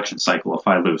next election cycle if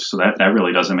I lose. So that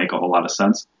really doesn't make a whole lot of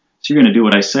sense. So you're going to do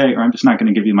what I say, or I'm just not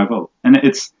going to give you my vote. And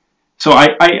so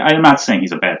I'm not saying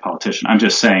he's a bad politician. I'm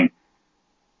just saying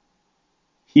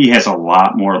he has a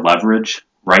lot more leverage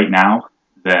right now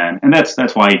and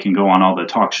that's why he can go on all the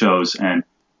talk shows and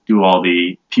do all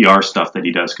the PR stuff that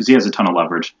he does, because he has a ton of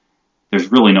leverage.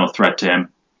 There's really no threat to him,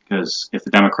 because if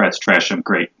the Democrats trash him,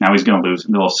 great. Now he's going to lose,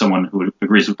 and they'll have someone who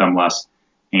agrees with them less.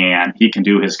 And he can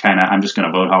do his kind of, I'm just going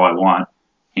to vote how I want,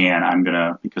 and I'm going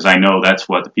to, because I know that's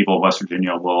what the people of West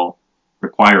Virginia will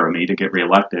require of me to get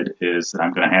reelected, is that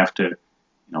I'm going to have to,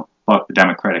 buck the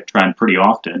Democratic trend pretty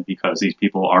often because these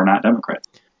people are not Democrats.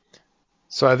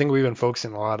 So I think we've been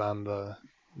focusing a lot on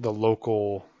the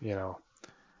local,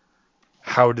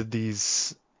 how did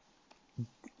these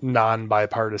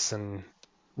non-bipartisan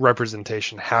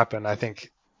representation happen? I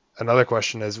think another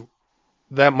question is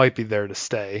that might be there to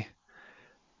stay.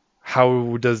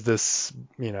 How does this,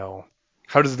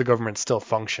 how does the government still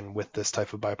function with this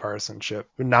type of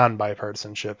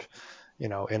non-bipartisanship,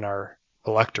 in our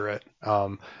electorate?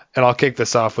 And I'll kick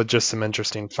this off with just some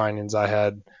interesting findings I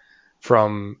had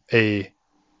from a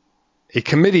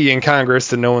committee in Congress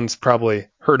that no one's probably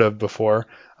heard of before.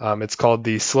 It's called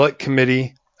the Select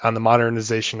Committee on the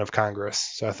Modernization of Congress.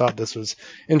 So I thought this was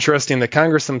interesting that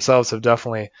Congress themselves have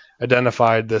definitely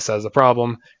identified this as a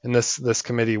problem. And this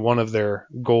committee, one of their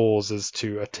goals is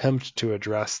to attempt to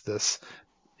address this,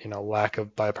 lack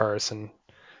of bipartisan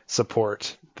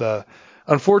support. The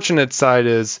unfortunate side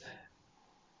is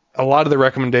a lot of the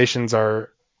recommendations are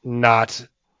not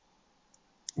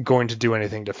going to do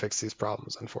anything to fix these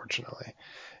problems, unfortunately.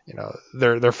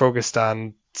 They're focused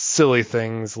on silly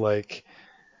things like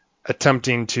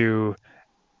attempting to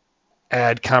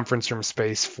add conference room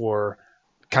space for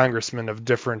congressmen of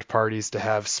different parties to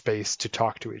have space to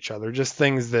talk to each other. Just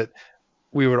things that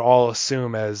we would all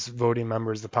assume as voting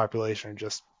members of the population are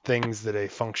just things that a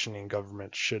functioning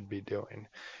government should be doing.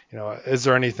 Is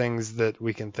there any things that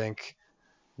we can think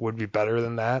would be better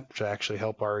than that to actually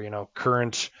help our,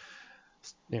 current,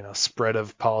 spread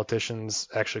of politicians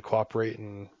actually cooperate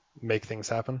and make things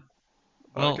happen?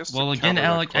 Well, again,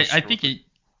 Alec, I think it.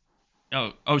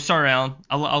 Oh, sorry, Alan.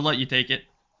 I'll let you take it.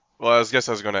 Well, I guess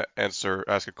I was going to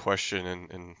ask a question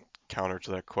and counter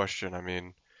to that question. I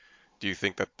mean, do you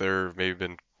think that there may have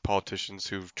been politicians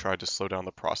who've tried to slow down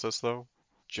the process, though,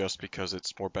 just because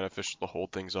it's more beneficial to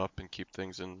hold things up and keep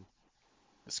things in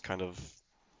this kind of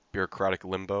bureaucratic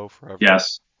limbo forever?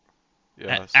 Yes.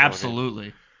 Yeah. So,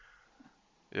 absolutely.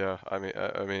 I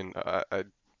mean,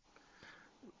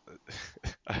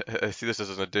 I see this as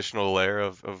an additional layer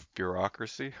of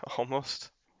bureaucracy,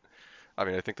 almost. I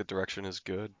mean, I think the direction is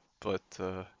good, but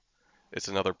it's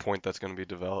another point that's going to be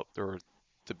developed or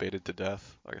debated to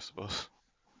death, I suppose.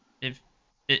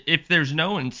 If there's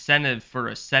no incentive for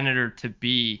a senator to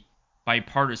be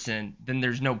bipartisan, then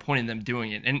there's no point in them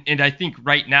doing it. And I think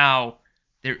right now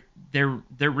there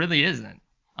really isn't.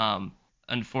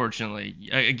 unfortunately.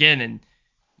 Again,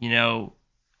 in,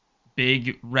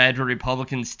 big red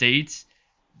Republican states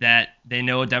that they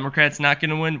know a Democrat's not going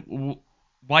to win,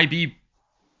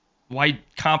 why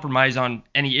compromise on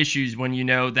any issues when you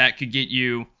know that could get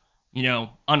you,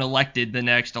 unelected the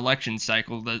next election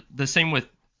cycle? The same with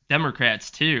Democrats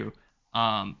too.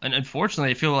 And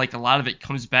unfortunately, I feel like a lot of it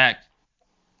comes back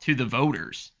to the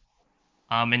voters,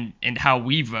 and how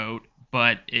we vote.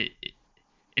 But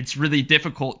it's really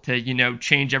difficult to,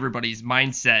 change everybody's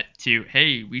mindset to,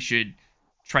 hey, we should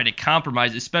try to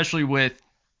compromise, especially with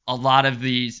a lot of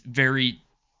these very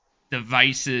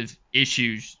divisive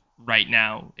issues right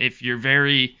now.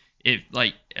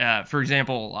 For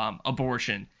example,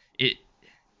 abortion,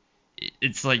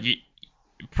 it's like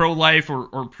pro-life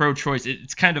or pro-choice.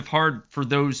 It's kind of hard for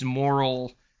those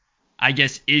moral, I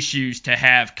guess, issues to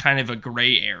have kind of a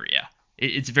gray area.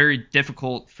 It's very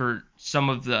difficult for some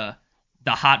of the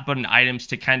hot button items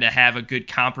to kind of have a good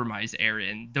compromise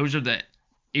area, and those are the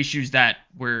issues that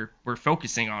we're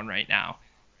focusing on right now.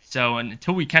 So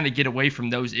until we kind of get away from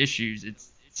those issues, it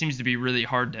seems to be really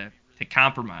hard to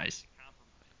compromise.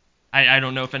 I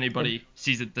don't know if anybody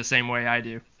sees it the same way I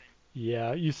do.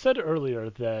 Yeah, you said earlier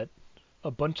that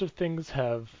a bunch of things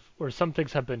some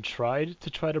things have been tried to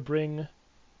try to bring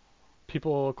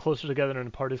people closer together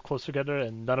and parties closer together,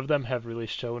 and none of them have really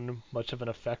shown much of an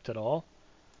effect at all.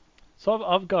 So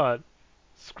I've got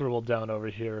scribbled down over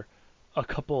here a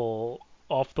couple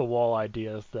off the wall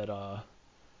ideas that I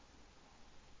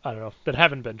don't know, that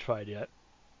haven't been tried yet.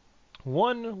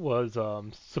 One was,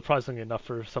 surprisingly enough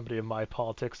for somebody in my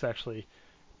politics, actually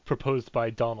proposed by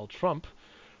Donald Trump,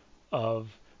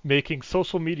 of making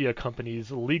social media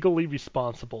companies legally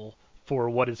responsible for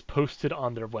what is posted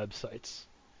on their websites.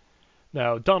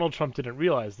 Now, Donald Trump didn't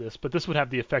realize this, but this would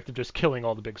have the effect of just killing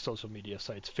all the big social media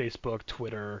sites, Facebook,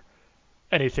 Twitter,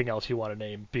 anything else you want to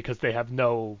name, because they have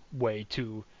no way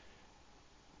to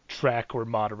track or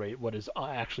moderate what is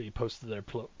actually posted to their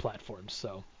platforms.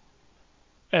 So,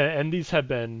 and these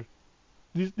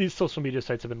social media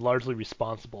sites have been largely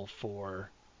responsible for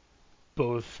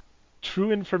both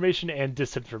true information and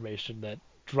disinformation that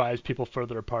drives people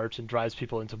further apart and drives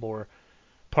people into more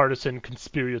partisan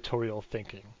conspiratorial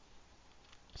thinking.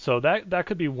 So that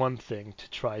could be one thing to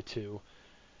try to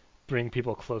bring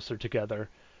people closer together.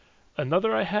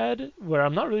 Another I had, where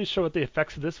I'm not really sure what the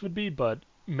effects of this would be, but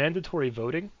mandatory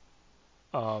voting.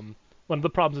 One of the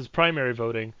problems is primary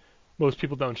voting. Most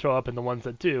people don't show up, and the ones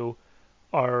that do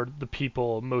are the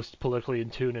people most politically in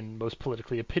tune and most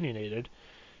politically opinionated.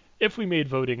 If we made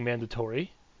voting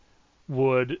mandatory,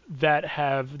 would that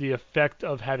have the effect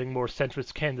of having more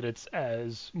centrist candidates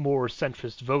as more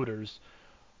centrist voters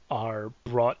are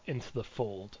brought into the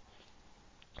fold?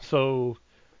 So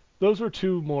those were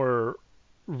two more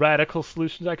radical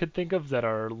solutions I could think of that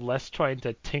are less trying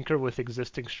to tinker with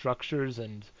existing structures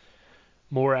and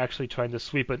more actually trying to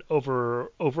sweep an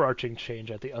overarching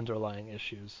change at the underlying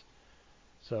issues.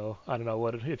 So I don't know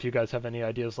what if you guys have any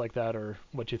ideas like that or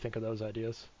what you think of those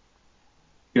ideas.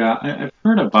 Yeah, I've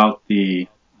heard about the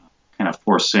kind of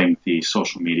forcing the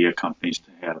social media companies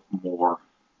to have more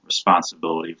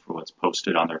responsibility for what's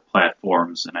posted on their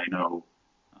platforms. And I know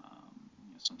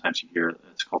sometimes you hear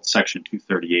it's called Section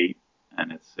 238,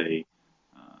 and it's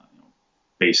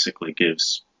basically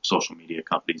gives social media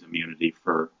companies immunity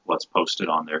for what's posted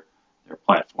on their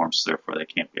platforms. Therefore, they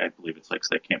can't be. I believe it's like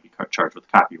they can't be charged with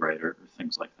copyright or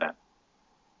things like that.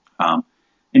 And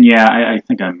yeah, I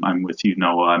think I'm with you,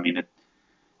 Noah. I mean,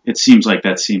 it seems like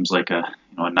a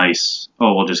nice,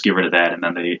 oh, we'll just get rid of that, and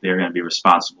then they're going to be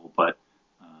responsible. But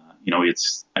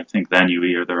I think then you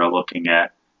either are looking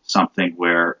at something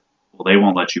where, well, they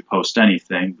won't let you post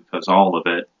anything because all of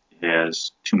it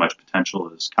has too much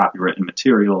potential as copywritten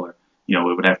material, or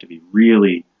it would have to be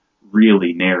really,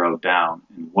 really narrowed down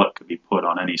in what could be put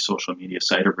on any social media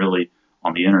site or really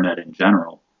on the internet in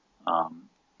general,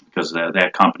 because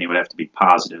that company would have to be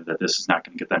positive that this is not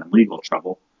going to get them in legal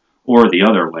trouble. Or the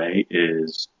other way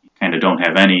is you kind of don't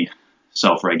have any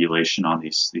self-regulation on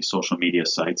these social media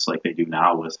sites like they do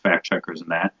now with fact checkers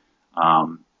and that.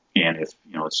 And if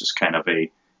it's just kind of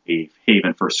a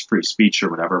haven for free speech or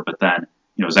whatever, but then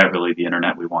is that really the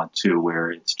internet we want too,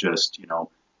 where it's just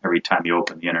every time you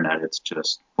open the internet it's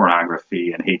just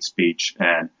pornography and hate speech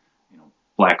and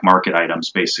black market items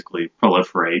basically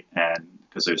proliferate, and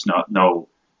because there's no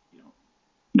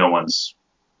one's,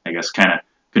 I guess, kind of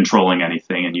controlling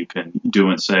anything, and you can do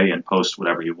and say and post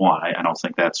whatever you want. I don't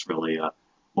think that's really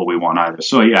what we want either.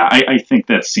 So yeah, I think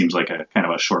that seems like a kind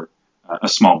of a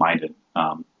small-minded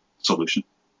solution.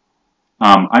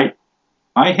 I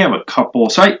have a couple.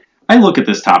 So I look at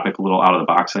this topic a little out of the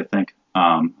box. I think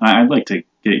I'd like to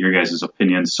get your guys'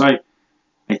 opinions. So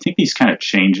I think these kind of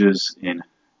changes in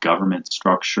government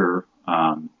structure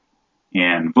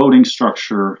and voting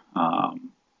structure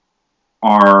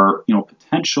are,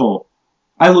 potential.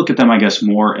 I look at them, I guess,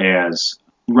 more as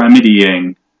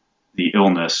remedying the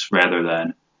illness rather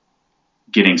than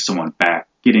getting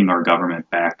our government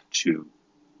back to,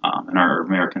 and our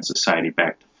American society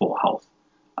back to full health.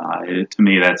 To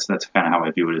me, that's kind of how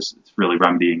I view it. It's really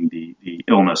remedying the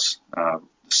illness, the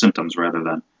symptoms, rather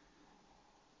than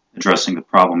addressing the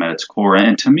problem at its core.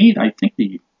 And to me, I think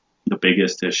the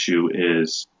biggest issue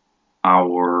is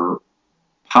our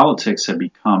politics have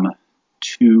become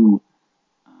too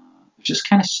just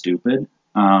kind of stupid.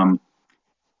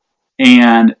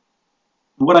 And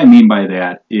what I mean by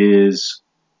that is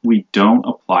we don't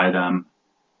apply them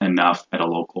enough at a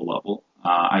local level.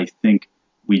 I think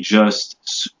we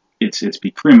just it's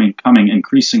becoming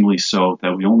increasingly so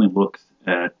that we only look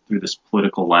at through this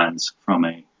political lens from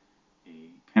a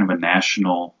kind of a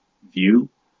national view,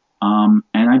 and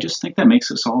I just think that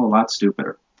makes us all a lot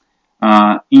stupider.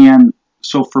 And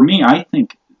so for me, I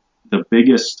think the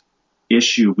biggest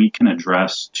issue we can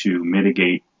address to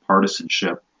mitigate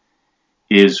partisanship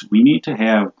is we need to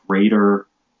have greater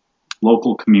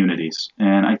local communities.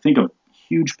 And I think a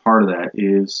huge part of that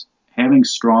is having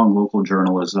strong local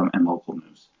journalism and local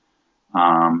news.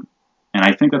 And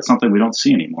I think that's something we don't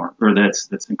see anymore, or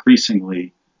that's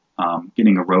increasingly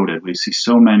getting eroded. We see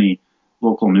so many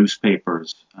local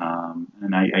newspapers,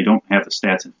 and I don't have the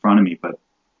stats in front of me, but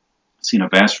I've seen a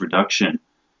vast reduction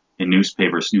in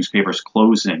newspapers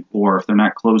closing, or if they're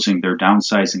not closing, they're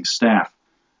downsizing staff.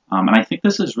 And I think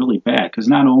this is really bad because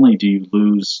not only do you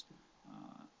lose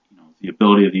the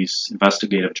ability of these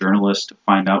investigative journalists to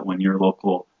find out when your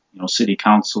local city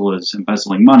council is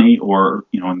embezzling money or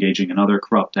engaging in other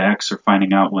corrupt acts, or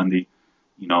finding out when the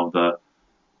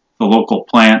local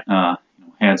plant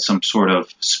had some sort of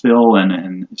spill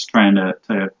and is trying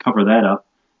to cover that up,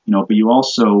 but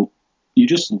you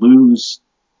just lose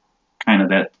kind of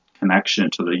that connection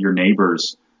to your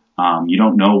neighbors. You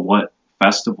don't know what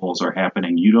festivals are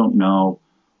happening. You don't know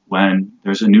when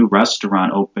there's a new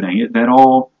restaurant opening.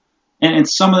 And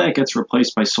some of that gets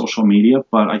replaced by social media,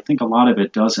 but I think a lot of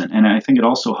it doesn't. And I think it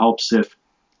also helps if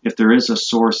there is a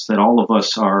source that all of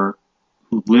us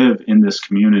who live in this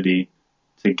community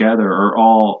together are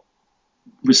all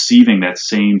receiving that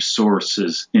same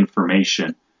source's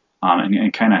information,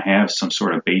 and kind of have some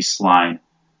sort of baseline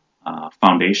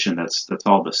foundation that's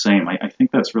all the same. I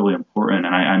think that's really important,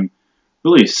 and I'm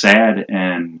really sad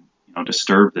and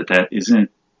disturbed that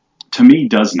isn't, to me,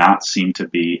 does not seem to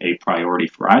be a priority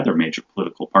for either major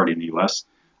political party in the U.S.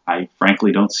 I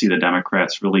frankly don't see the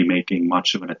Democrats really making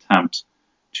much of an attempt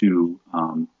to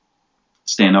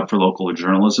stand up for local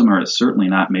journalism, or certainly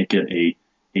not make it a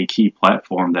key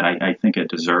platform that I think it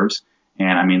deserves.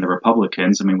 And I mean, the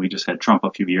Republicans, we just had Trump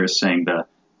a few years saying the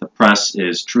press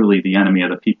is truly the enemy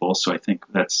of the people, so I think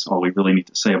that's all we really need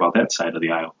to say about that side of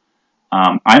the aisle.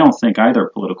 I don't think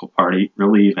either political party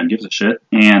really even gives a shit,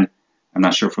 and I'm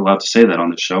not sure if we're allowed to say that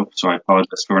on this show, so I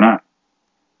apologize for not.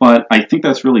 But I think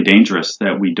that's really dangerous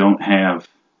that we don't have,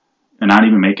 and not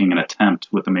even making an attempt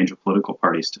with the major political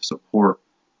parties to support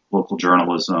local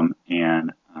journalism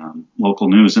and local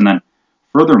news. And then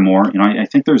furthermore, I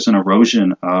think there's an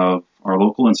erosion of our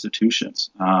local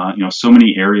institutions. So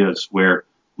many areas where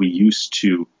we used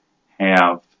to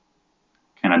have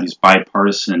kind of these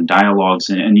bipartisan dialogues,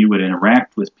 and you would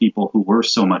interact with people who were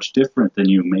so much different than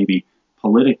you, maybe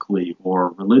politically or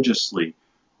religiously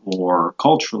or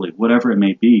culturally, whatever it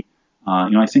may be.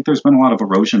 I think there's been a lot of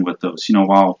erosion with those.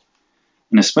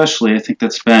 And especially I think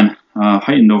that's been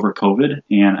heightened over COVID,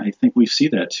 and I think we see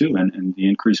that too, and the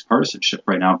increased partisanship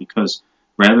right now, because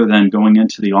rather than going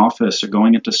into the office or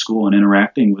going into school and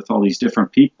interacting with all these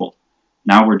different people,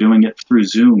 now we're doing it through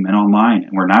Zoom and online,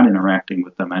 and we're not interacting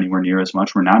with them anywhere near as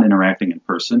much. We're not interacting in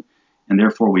person, and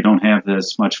therefore we don't have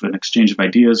as much of an exchange of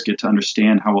ideas, get to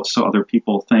understand how other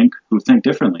people think who think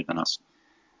differently than us.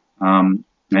 I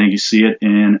think you see it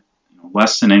in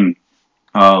lessening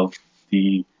of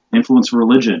the influence of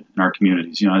religion in our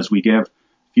communities. As we have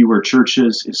fewer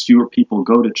churches, as fewer people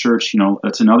go to church,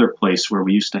 that's another place where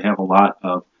we used to have a lot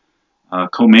of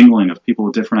commingling of people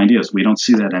with different ideas. We don't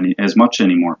see that as much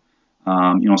anymore.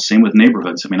 Same with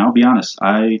neighborhoods. I'll be honest.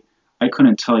 I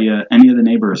couldn't tell you any of the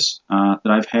neighbors that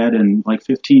I've had in like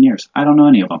 15 years. I don't know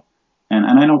any of them,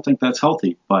 and I don't think that's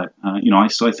healthy. But I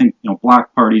think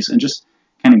block parties and just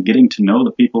kind of getting to know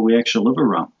the people we actually live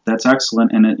around, that's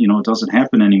excellent. And it doesn't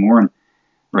happen anymore,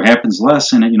 or happens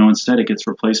less. And instead it gets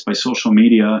replaced by social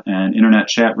media and internet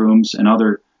chat rooms and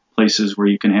other places where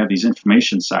you can have these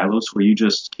information silos where you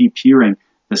just keep hearing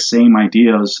the same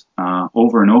ideas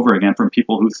over and over again from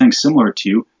people who think similar to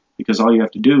you, because all you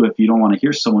have to do, if you don't want to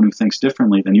hear someone who thinks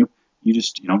differently than you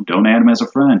just, don't add them as a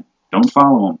friend, don't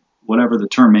follow them, whatever the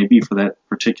term may be for that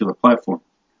particular platform.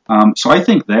 So I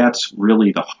think that's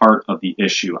really the heart of the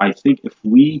issue. I think if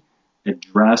we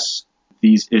address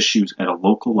these issues at a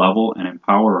local level and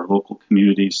empower our local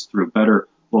communities through better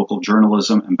local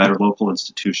journalism and better local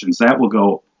institutions, that will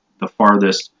go the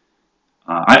farthest.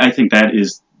 I think that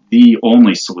is the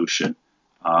only solution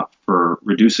for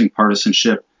reducing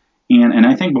partisanship, and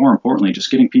I think more importantly,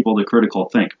 just getting people to critical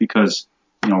think, because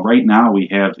right now we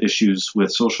have issues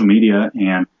with social media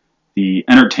and the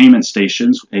entertainment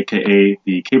stations, aka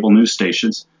the cable news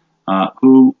stations,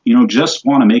 who just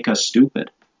want to make us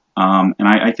stupid. And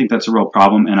I think that's a real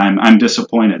problem, and I'm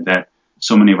disappointed that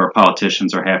so many of our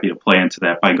politicians are happy to play into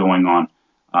that by going on,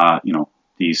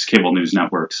 these cable news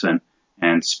networks and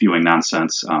spewing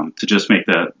nonsense to just make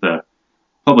the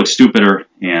public stupider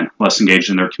and less engaged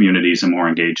in their communities and more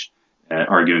engaged at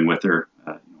arguing with their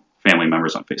family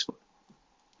members on Facebook.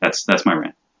 That's my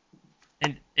rant.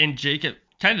 And Jacob,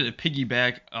 kind of to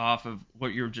piggyback off of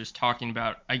what you were just talking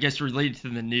about, I guess related to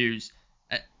the news,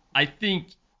 I think,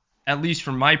 at least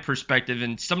from my perspective,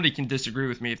 and somebody can disagree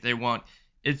with me if they want,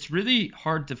 it's really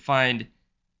hard to find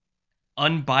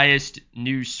unbiased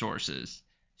news sources.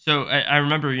 So I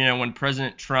remember, when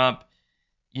President Trump,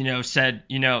 said,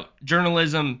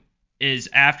 journalism is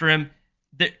after him.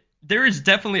 There is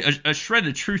definitely a shred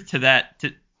of truth to that,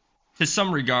 to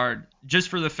some regard, just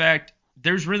for the fact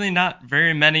there's really not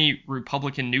very many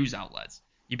Republican news outlets.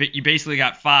 You basically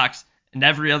got Fox, and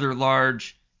every other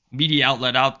large media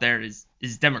outlet out there is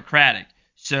Democratic.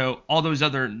 So all those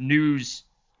other news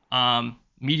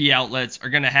media outlets are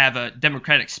going to have a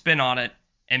Democratic spin on it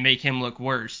and make him look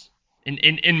worse,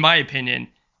 in my opinion.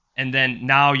 And then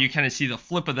now you kind of see the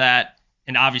flip of that,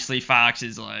 and obviously Fox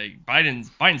is like,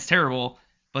 Biden's terrible,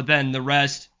 but then the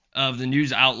rest of the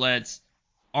news outlets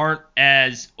aren't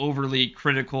as overly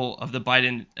critical of the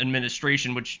Biden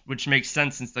administration, which makes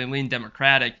sense since they lean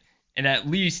Democratic. And at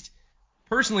least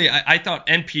personally, I thought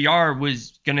NPR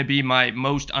was going to be my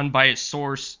most unbiased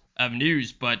source of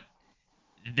news, but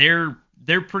they're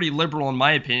pretty liberal in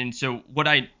my opinion. So what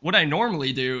I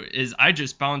normally do is I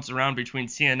just bounce around between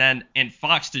CNN and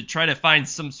Fox to try to find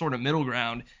some sort of middle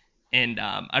ground. And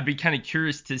I'd be kind of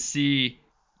curious to see,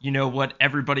 what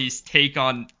everybody's take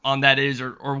on that is,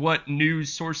 or what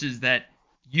news sources that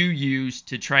you use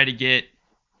to try to get,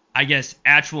 I guess,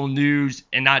 actual news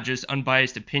and not just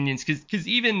unbiased opinions. Because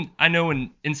even I know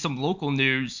in some local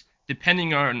news,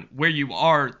 depending on where you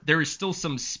are, there is still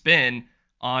some spin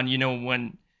on,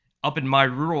 when up in my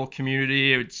rural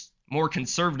community, it's more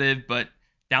conservative, but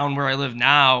down where I live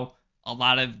now, a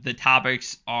lot of the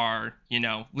topics are,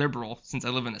 liberal, since I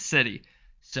live in a city.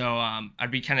 So I'd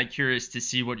be kind of curious to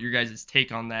see what your guys'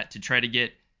 take on that, to try to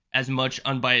get as much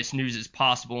unbiased news as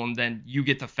possible, and then you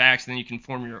get the facts, and then you can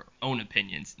form your own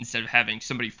opinions instead of having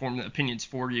somebody form the opinions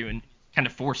for you and kind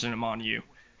of forcing them on you.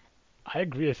 I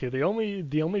agree with you. The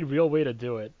only real way to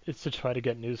do it is to try to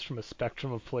get news from a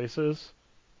spectrum of places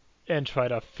and try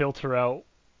to filter out,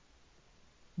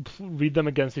 read them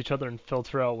against each other and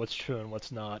filter out what's true and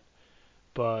what's not.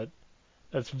 But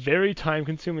that's very time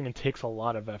consuming and takes a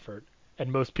lot of effort.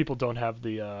 And most people don't have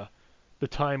the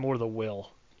time or the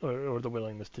will or the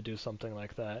willingness to do something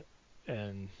like that.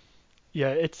 And yeah,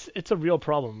 it's a real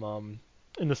problem.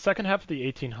 In the second half of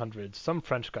the 1800s, some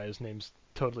French guy, his name's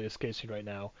totally escapes me right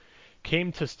now,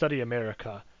 came to study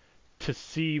America to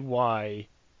see why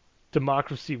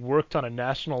democracy worked on a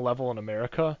national level in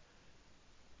America,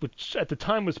 which at the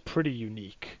time was pretty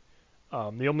unique.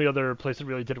 The only other place that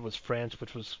really did it was France,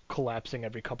 which was collapsing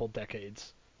every couple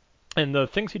decades. And the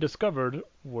things he discovered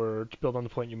were, to build on the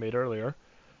point you made earlier,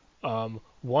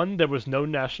 one, there was no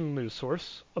national news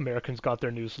source. Americans got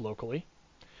their news locally.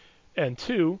 And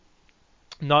two,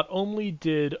 not only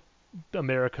did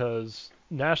America's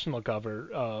national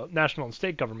and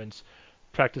state governments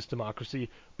practice democracy,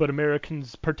 but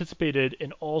Americans participated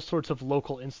in all sorts of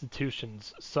local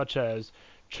institutions, such as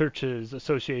churches,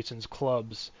 associations,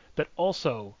 clubs, that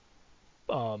also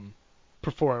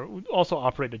also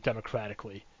operated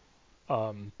democratically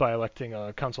by electing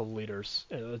a council of leaders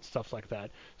and stuff like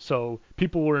that. So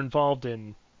people were involved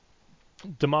in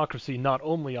democracy not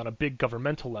only on a big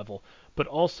governmental level, but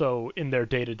also in their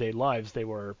day-to-day lives. They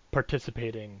were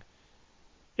participating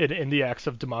in the acts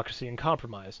of democracy and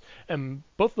compromise. And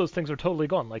both of those things are totally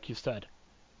gone, like you said.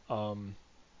 And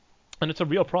it's a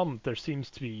real problem. There seems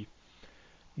to be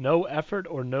no effort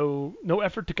or no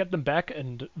effort to get them back,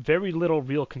 and very little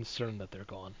real concern that they're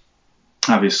gone.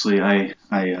 Obviously, I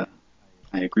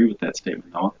agree with that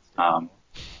statement, Noah.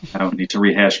 I don't need to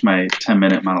rehash my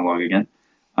 10-minute monologue again.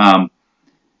 Um,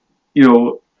 you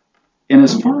know, and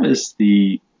as far as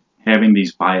the having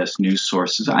these biased news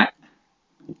sources, I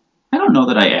don't know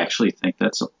that I actually think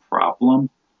that's a problem.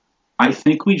 I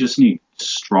think we just need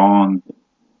strong,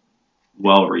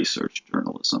 well-researched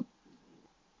journalism.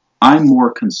 I'm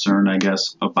more concerned, I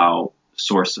guess, about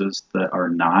sources that are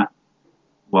not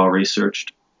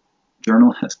well-researched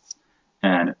journalists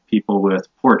and people with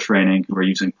poor training who are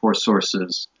using poor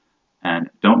sources and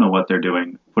don't know what they're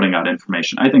doing, putting out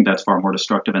information. I think that's far more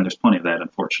destructive, and there's plenty of that,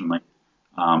 unfortunately.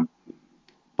 Um,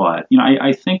 but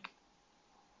I think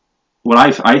what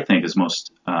I think is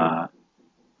most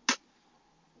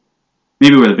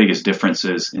maybe where the biggest difference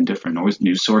is in different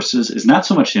news sources is not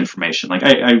so much information. Like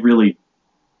I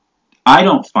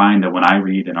don't find that when I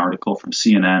read an article from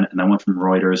CNN and then one from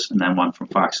Reuters and then one from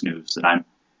Fox News that I'm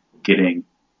getting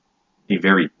a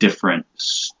very different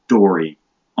story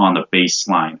on the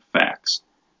baseline facts.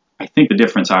 I think the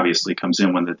difference obviously comes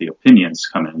in when the opinions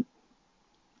come in,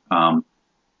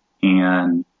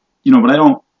 and but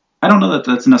I don't know that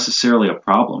that's necessarily a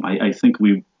problem. I think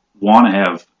we want to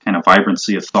have kind of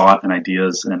vibrancy of thought and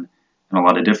ideas and a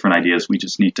lot of different ideas. We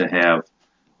just need to have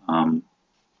um,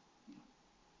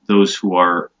 those who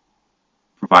are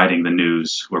providing the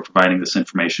news, who are providing this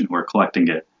information, who are collecting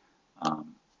it,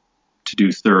 um, to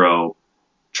do thorough,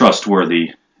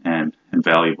 trustworthy, and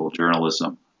valuable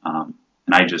journalism.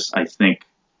 And I think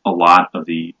a lot of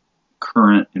the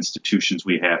current institutions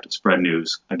we have to spread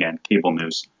news, again, cable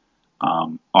news,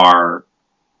 are,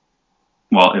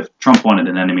 well, if Trump wanted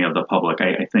an enemy of the public,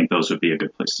 I think those would be a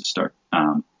good place to start.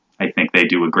 I think they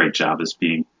do a great job as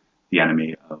being the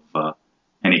enemy of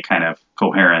any kind of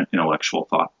coherent intellectual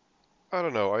thought. I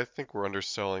don't know. I think we're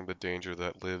underselling the danger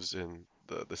that lives in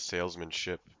the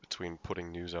salesmanship between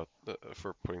putting news out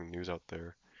for putting news out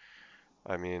there.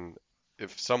 I mean,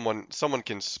 if someone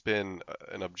can spin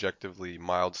an objectively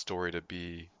mild story to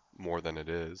be more than it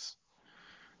is,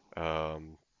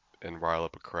 um, and rile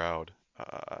up a crowd,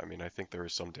 I mean, I think there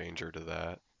is some danger to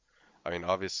that. I mean,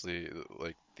 obviously,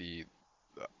 like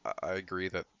I agree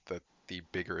that the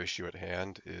bigger issue at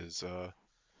hand is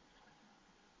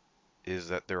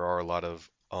that there are a lot of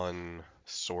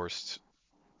unsourced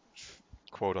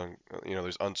quote on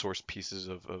there's unsourced pieces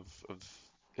of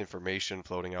information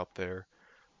floating out there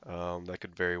that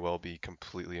could very well be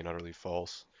completely and utterly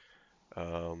false.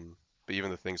 But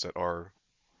even the things that are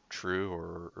true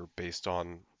or based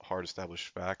on hard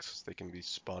established facts, they can be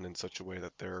spun in such a way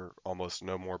that they're almost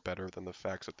no more better than the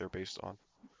facts that they're based on.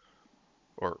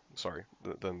 Or sorry,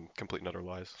 than complete and utter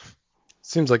lies.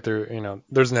 Seems like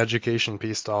there's an education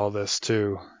piece to all this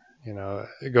too.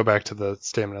 Go back to the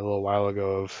statement a little while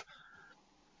ago of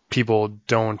people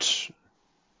don't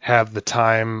have the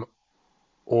time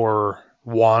or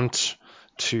want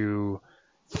to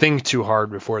think too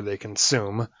hard before they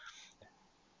consume.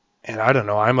 And I don't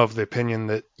know, I'm of the opinion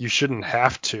that you shouldn't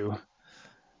have to.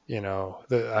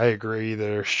 I agree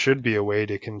there should be a way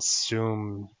to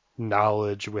consume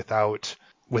knowledge without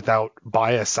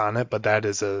bias on it, but that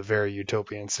is a very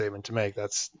utopian statement to make.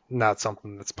 That's not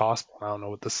something that's possible. I don't know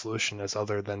what the solution is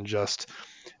other than just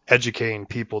educating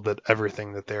people that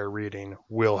everything that they're reading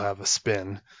will have a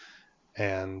spin,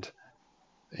 and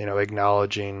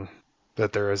acknowledging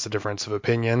that there is a difference of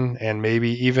opinion and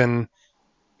maybe even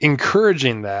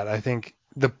encouraging that. I think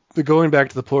the going back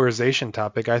to the polarization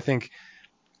topic, I think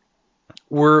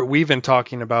we've been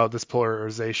talking about this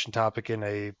polarization topic in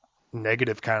a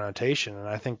negative connotation, and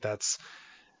I think that's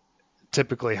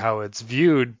typically how it's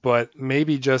viewed, but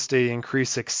maybe just a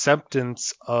increased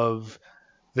acceptance of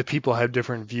the people have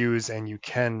different views and you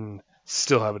can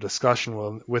still have a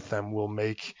discussion with them will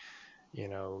make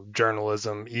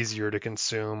journalism easier to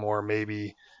consume, or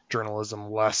maybe journalism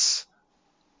less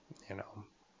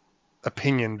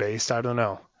opinion based. I don't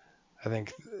know. I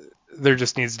think there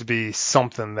just needs to be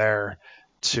something there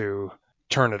to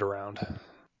turn it around.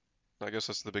 I guess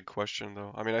that's the big question,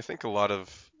 though. I mean, I think a lot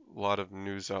of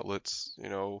news outlets,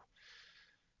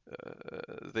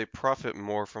 they profit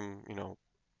more from,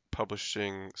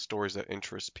 publishing stories that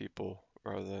interest people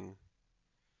rather than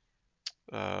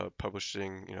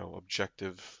publishing,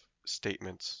 objective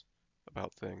statements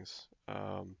about things.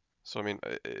 So I mean,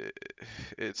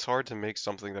 it's hard to make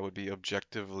something that would be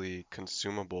objectively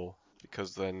consumable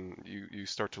because then you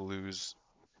start to lose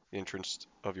the interest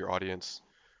of your audience,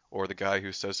 or the guy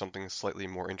who says something slightly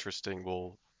more interesting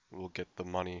will get the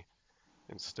money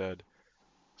instead.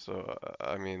 So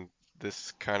I mean,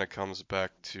 this kind of comes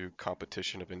back to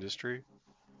competition of industry,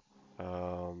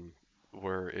 um,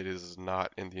 where it is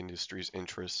not in the industry's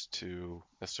interest to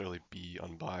necessarily be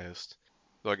unbiased.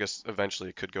 Though I guess eventually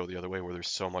it could go the other way where there's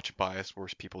so much bias where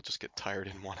people just get tired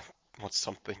and want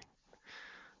something,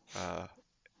 uh,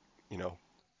 you know,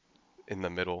 in the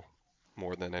middle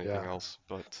more than anything Yeah. else.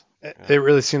 But yeah, It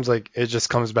really seems like it just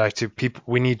comes back to people.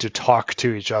 We need to talk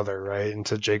to each other, right? And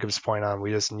to Jacob's point on,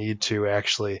 we just need to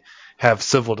actually have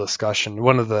civil discussion.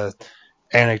 One of the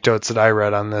anecdotes that I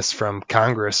read on this from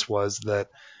Congress was that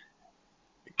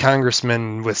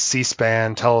congressmen with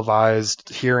C-SPAN, televised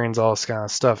hearings, all this kind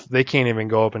of stuff, they can't even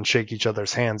go up and shake each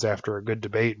other's hands after a good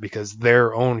debate because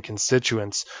their own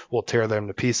constituents will tear them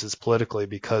to pieces politically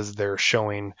because they're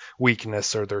showing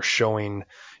weakness or they're showing,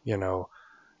 you know,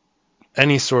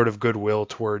 any sort of goodwill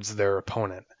towards their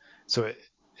opponent. So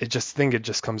it just think it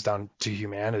just comes down to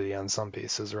humanity on some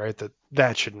pieces, right?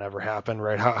 That should never happen,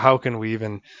 right? How can we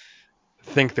even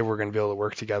think that we're going to be able to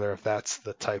work together if that's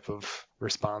the type of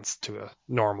response to a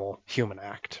normal human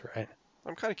act, right?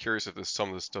 I'm kind of curious if some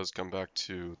of this does come back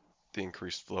to the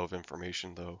increased flow of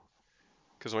information, though.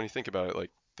 Because when you think about it, like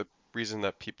the reason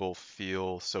that people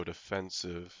feel so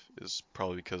defensive is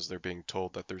probably because they're being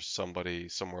told that there's somebody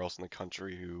somewhere else in the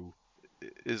country who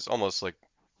is almost like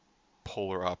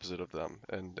polar opposite of them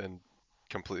and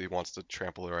completely wants to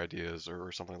trample their ideas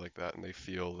or something like that, and they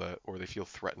feel that, or they feel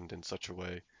threatened in such a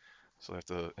way, so they have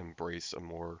to embrace a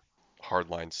more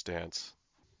hardline stance,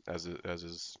 as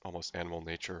is almost animal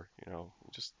nature. You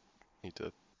just need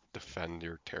to defend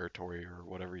your territory or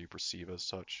whatever you perceive as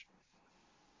such.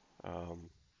 Um,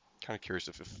 Kind of curious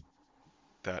if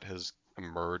that has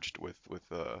emerged with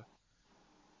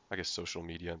I guess social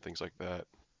media and things like that,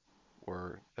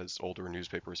 where as older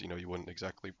newspapers, you wouldn't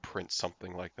exactly print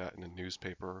something like that in a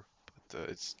newspaper, but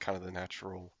it's kind of the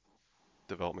natural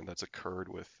development that's occurred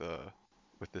with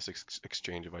this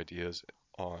exchange of ideas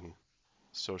on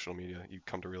social media. You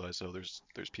come to realize, oh, there's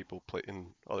people in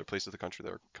other places of the country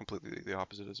that are completely the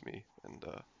opposite as me, and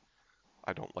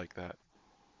I don't like that.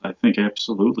 I think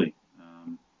absolutely.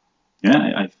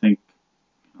 Yeah, I think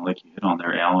like you hit on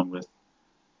there, Alan, with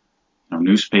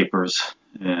newspapers.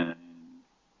 Uh,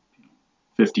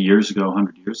 50 years ago,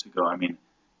 100 years ago, I mean,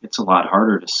 it's a lot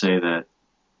harder to say that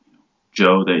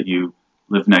Joe that you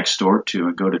live next door to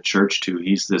and go to church to,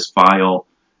 he's this vile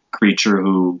creature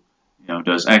who,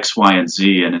 does X, Y, and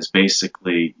Z and is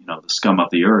basically, the scum of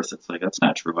the earth. It's like, that's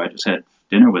not true. I just had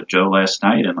dinner with Joe last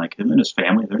night and like him and his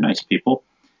family, they're nice people,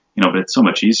 but it's so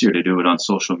much easier to do it on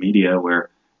social media where,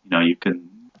 you can,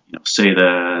 say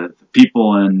the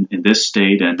people in this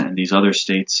state and these other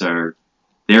states are,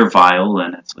 they're vile,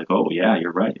 and it's like, oh yeah,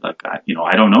 you're right. Like I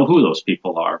don't know who those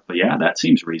people are, but yeah, that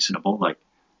seems reasonable. Like,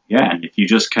 yeah, and if you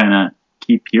just kind of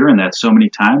keep hearing that so many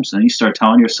times, then you start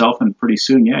telling yourself, and pretty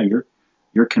soon, yeah,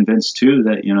 you're convinced too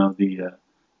that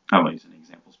I won't use any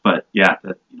examples, but yeah,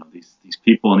 that these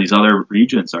people in these other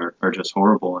regions are just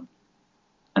horrible,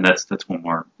 and that's one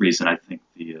more reason I think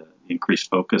the increased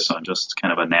focus on just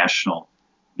kind of a national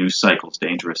news cycle is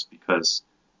dangerous because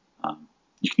um,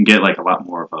 you can get like a lot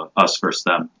more of a us versus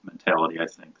them mentality, I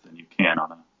think, than you can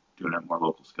on doing it at more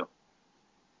local scale.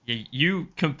 Yeah, you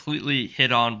completely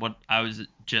hit on what I was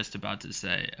just about to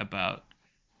say about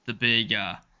the big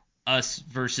us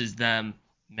versus them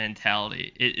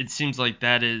mentality. It seems like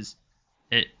that is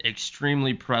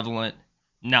extremely prevalent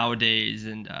nowadays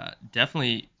and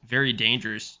definitely very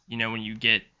dangerous, when you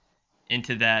get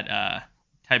into that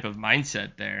type of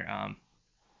mindset there.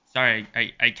 Sorry,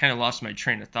 I kind of lost my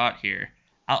train of thought here.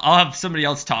 I'll have somebody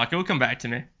else talk. It'll come back to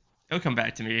me. It'll come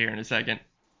back to me here in a second.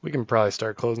 We can probably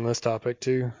start closing this topic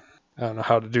too. I don't know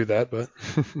how to do that, but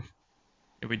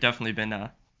Yeah, we've definitely been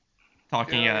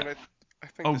talking. Yeah, I mean, I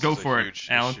think Oh, this go is a for it, huge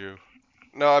Alan. issue.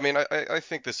 No, I mean, I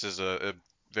think this is a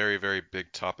very, very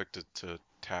big topic to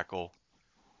tackle.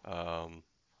 Um,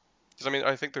 'Cause I mean,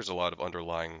 I think there's a lot of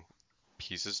underlying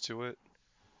pieces to it.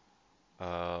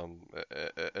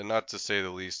 And not to say the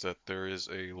least that there is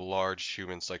a large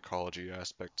human psychology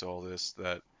aspect to all this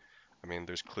that, I mean,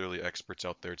 there's clearly experts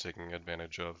out there taking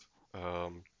advantage of. I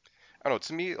don't know,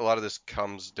 to me, a lot of this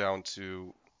comes down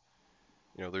to,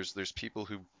 there's people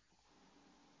who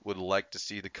would like to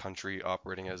see the country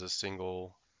operating as a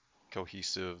single,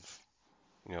 cohesive,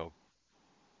 you know,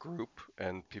 group,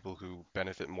 and people who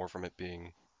benefit more from it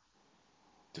being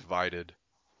divided.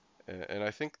 And I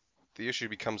think the issue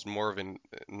becomes more of an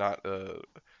not a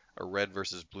red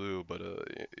versus blue, but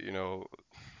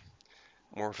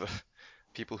more of a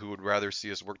people who would rather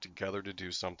see us work together to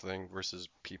do something versus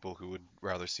people who would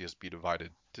rather see us be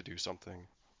divided to do something.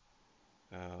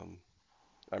 Um,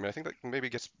 I mean, I think that maybe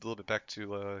gets a little bit back to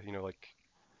like,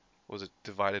 what was it,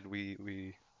 divided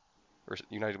we or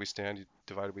united we stand,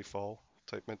 divided we fall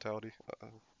type mentality.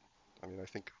 I mean, I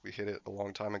think we hit it a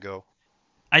long time ago.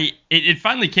 it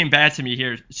finally came back to me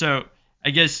here. So I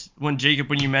guess when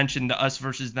you mentioned the us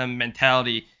versus them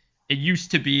mentality, it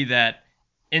used to be that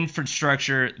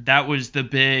infrastructure, that was the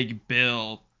big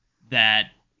bill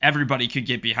that everybody could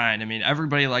get behind. I mean,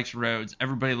 everybody likes roads,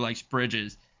 everybody likes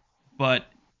bridges, but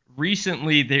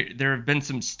recently there have been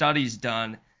some studies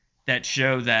done that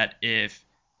show that if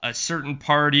a certain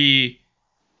party,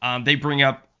 they bring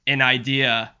up an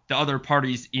idea, the other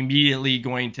party's immediately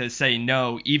going to say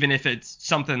no, even if it's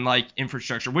something like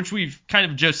infrastructure, which we've kind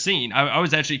of just seen. I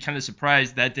was actually kind of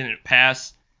surprised that didn't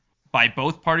pass by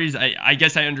both parties. I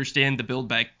guess I understand the Build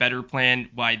Back Better plan,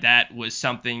 why that was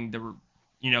something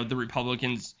the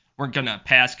Republicans weren't going to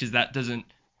pass, because that doesn't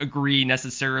agree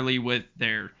necessarily with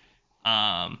their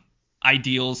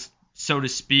ideals, so to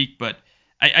speak. But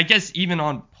I guess even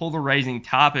on polarizing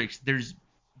topics, there's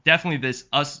definitely this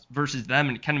us versus them,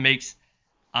 and it kind of makes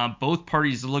both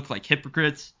parties look like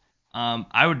hypocrites.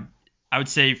 I would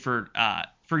say for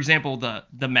example,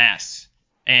 the masks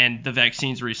and the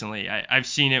vaccines recently. I've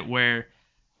seen it where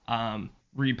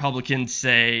Republicans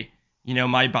say,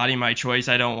 my body, my choice.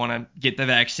 I don't want to get the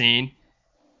vaccine.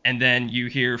 And then you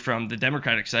hear from the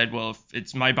Democratic side, well, if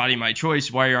it's my body, my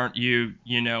choice, why aren't you,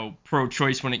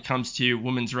 pro-choice when it comes to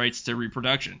women's rights to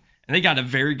reproduction? And they got a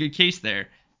very good case there.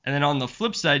 And then on the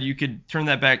flip side, you could turn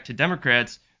that back to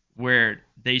Democrats, where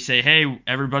they say, hey,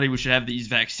 everybody, we should have these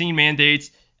vaccine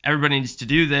mandates. Everybody needs to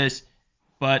do this.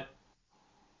 But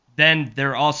then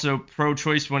they're also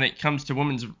pro-choice when it comes to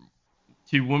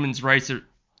women's rights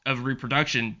of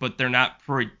reproduction, but they're not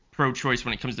pro-choice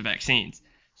when it comes to vaccines.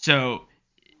 So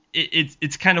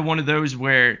it's kind of one of those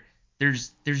where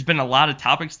there's been a lot of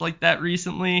topics like that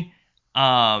recently,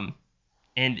 and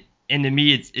to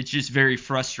me it's just very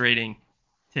frustrating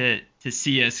to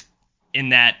see us in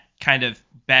that kind of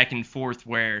back and forth,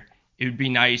 where it would be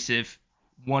nice if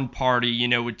one party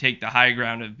would take the high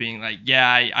ground of being like,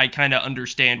 yeah, I kind of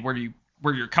understand where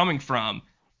you're coming from,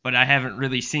 but I haven't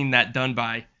really seen that done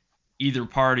by either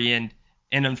party. And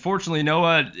unfortunately,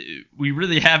 Noah, we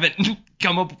really haven't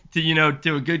come up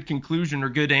to a good conclusion or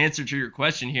good answer to your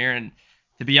question here. And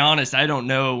to be honest, I don't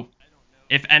know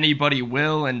if anybody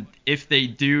will, and if they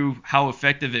do, how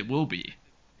effective it will be.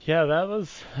 Yeah, that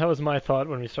was my thought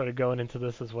when we started going into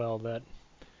this as well. That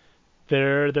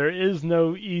there is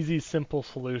no easy, simple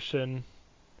solution.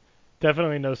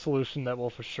 Definitely no solution that will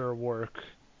for sure work.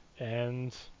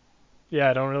 And yeah,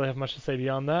 I don't really have much to say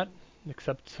beyond that,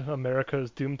 except America is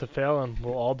doomed to fail and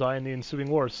we'll all die in the ensuing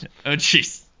wars. Oh,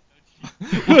 jeez.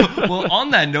 Well,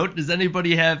 on that note, does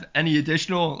anybody have any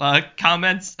additional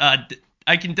comments?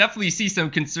 I can definitely see some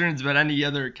concerns about any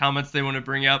other comments they want to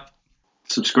bring up.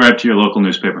 Subscribe to your local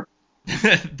newspaper.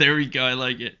 There we go. I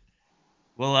like it.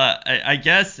 Well, I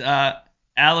guess,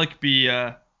 Alec,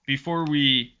 before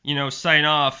we sign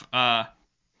off,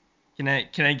 can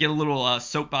I get a little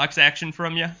soapbox action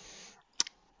from you?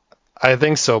 I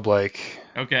think so, Blake.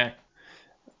 Okay.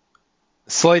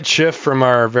 Slight shift from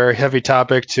our very heavy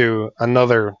topic to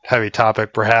another heavy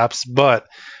topic, perhaps, but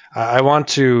I want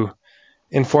to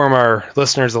inform our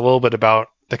listeners a little bit about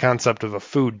the concept of a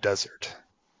food desert.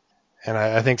 And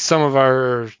I think some of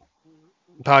our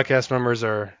podcast members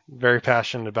are very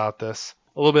passionate about this.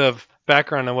 A little bit of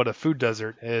background on what a food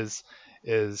desert is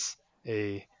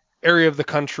a area of the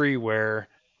country where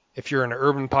if you're in an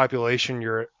urban population,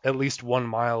 you're at least 1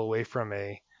 mile away from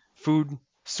a food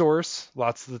source.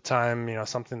 Lots of the time,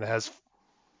 something that has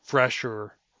fresh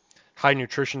or high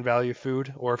nutrition value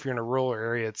food. Or if you're in a rural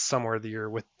area, it's somewhere that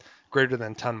you're with greater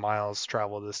than 10 miles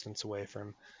travel distance away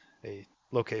from a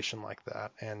location like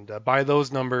that. And by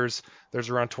those numbers, there's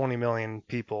around 20 million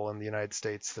people in the United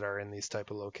States that are in these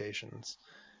type of locations.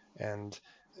 And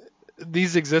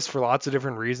these exist for lots of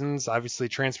different reasons. Obviously,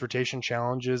 transportation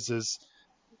challenges is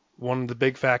one of the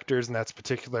big factors, and that's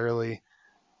particularly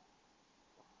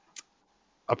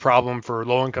a problem for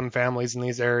low-income families in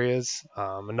these areas.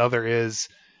 Another is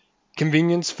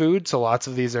convenience food. So lots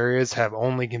of these areas have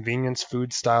only convenience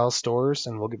food style stores,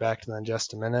 and we'll get back to that in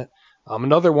just a minute.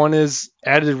 Another one is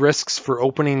added risks for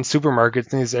opening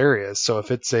supermarkets in these areas. So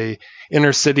if it's a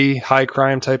inner city high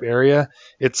crime type area,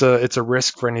 it's a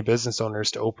risk for any business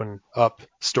owners to open up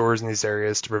stores in these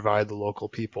areas to provide the local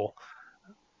people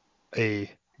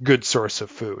a good source of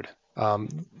food.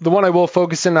 The one I will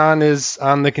focus in on is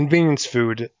on the convenience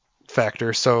food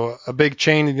factor. So a big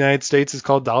chain in the United States is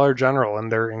called Dollar General,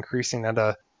 and they're increasing at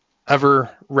a ever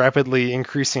rapidly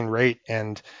increasing rate.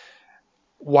 And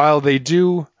while they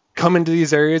do come into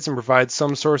these areas and provide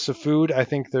some source of food, I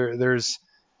think there's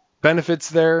benefits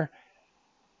there.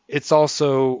 It's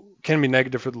also can be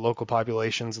negative for the local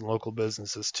populations and local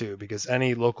businesses too, because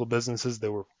any local businesses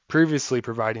that were previously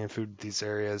providing food to these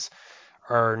areas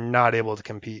are not able to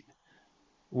compete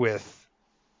with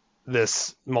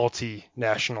this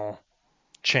multinational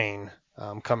chain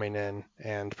coming in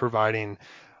and providing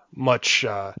much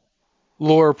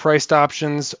lower priced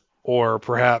options, or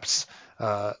perhaps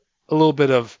a little bit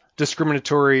of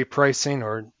discriminatory pricing,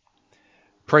 or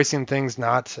pricing things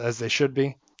not as they should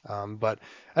be. But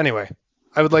anyway,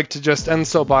 I would like to just end the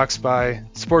soapbox by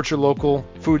support your local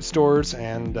food stores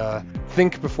and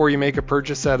think before you make a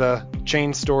purchase at a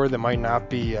chain store that might not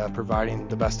be providing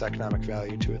the best economic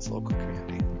value to its local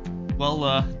community.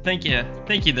 Well, thank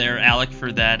you there, Alec,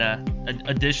 for that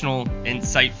additional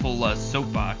insightful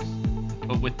soapbox.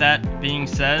 But with that being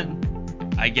said,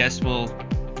 I guess we'll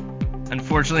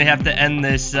unfortunately have to end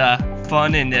this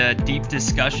fun and deep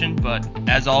discussion. But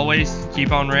as always,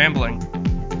 keep on rambling.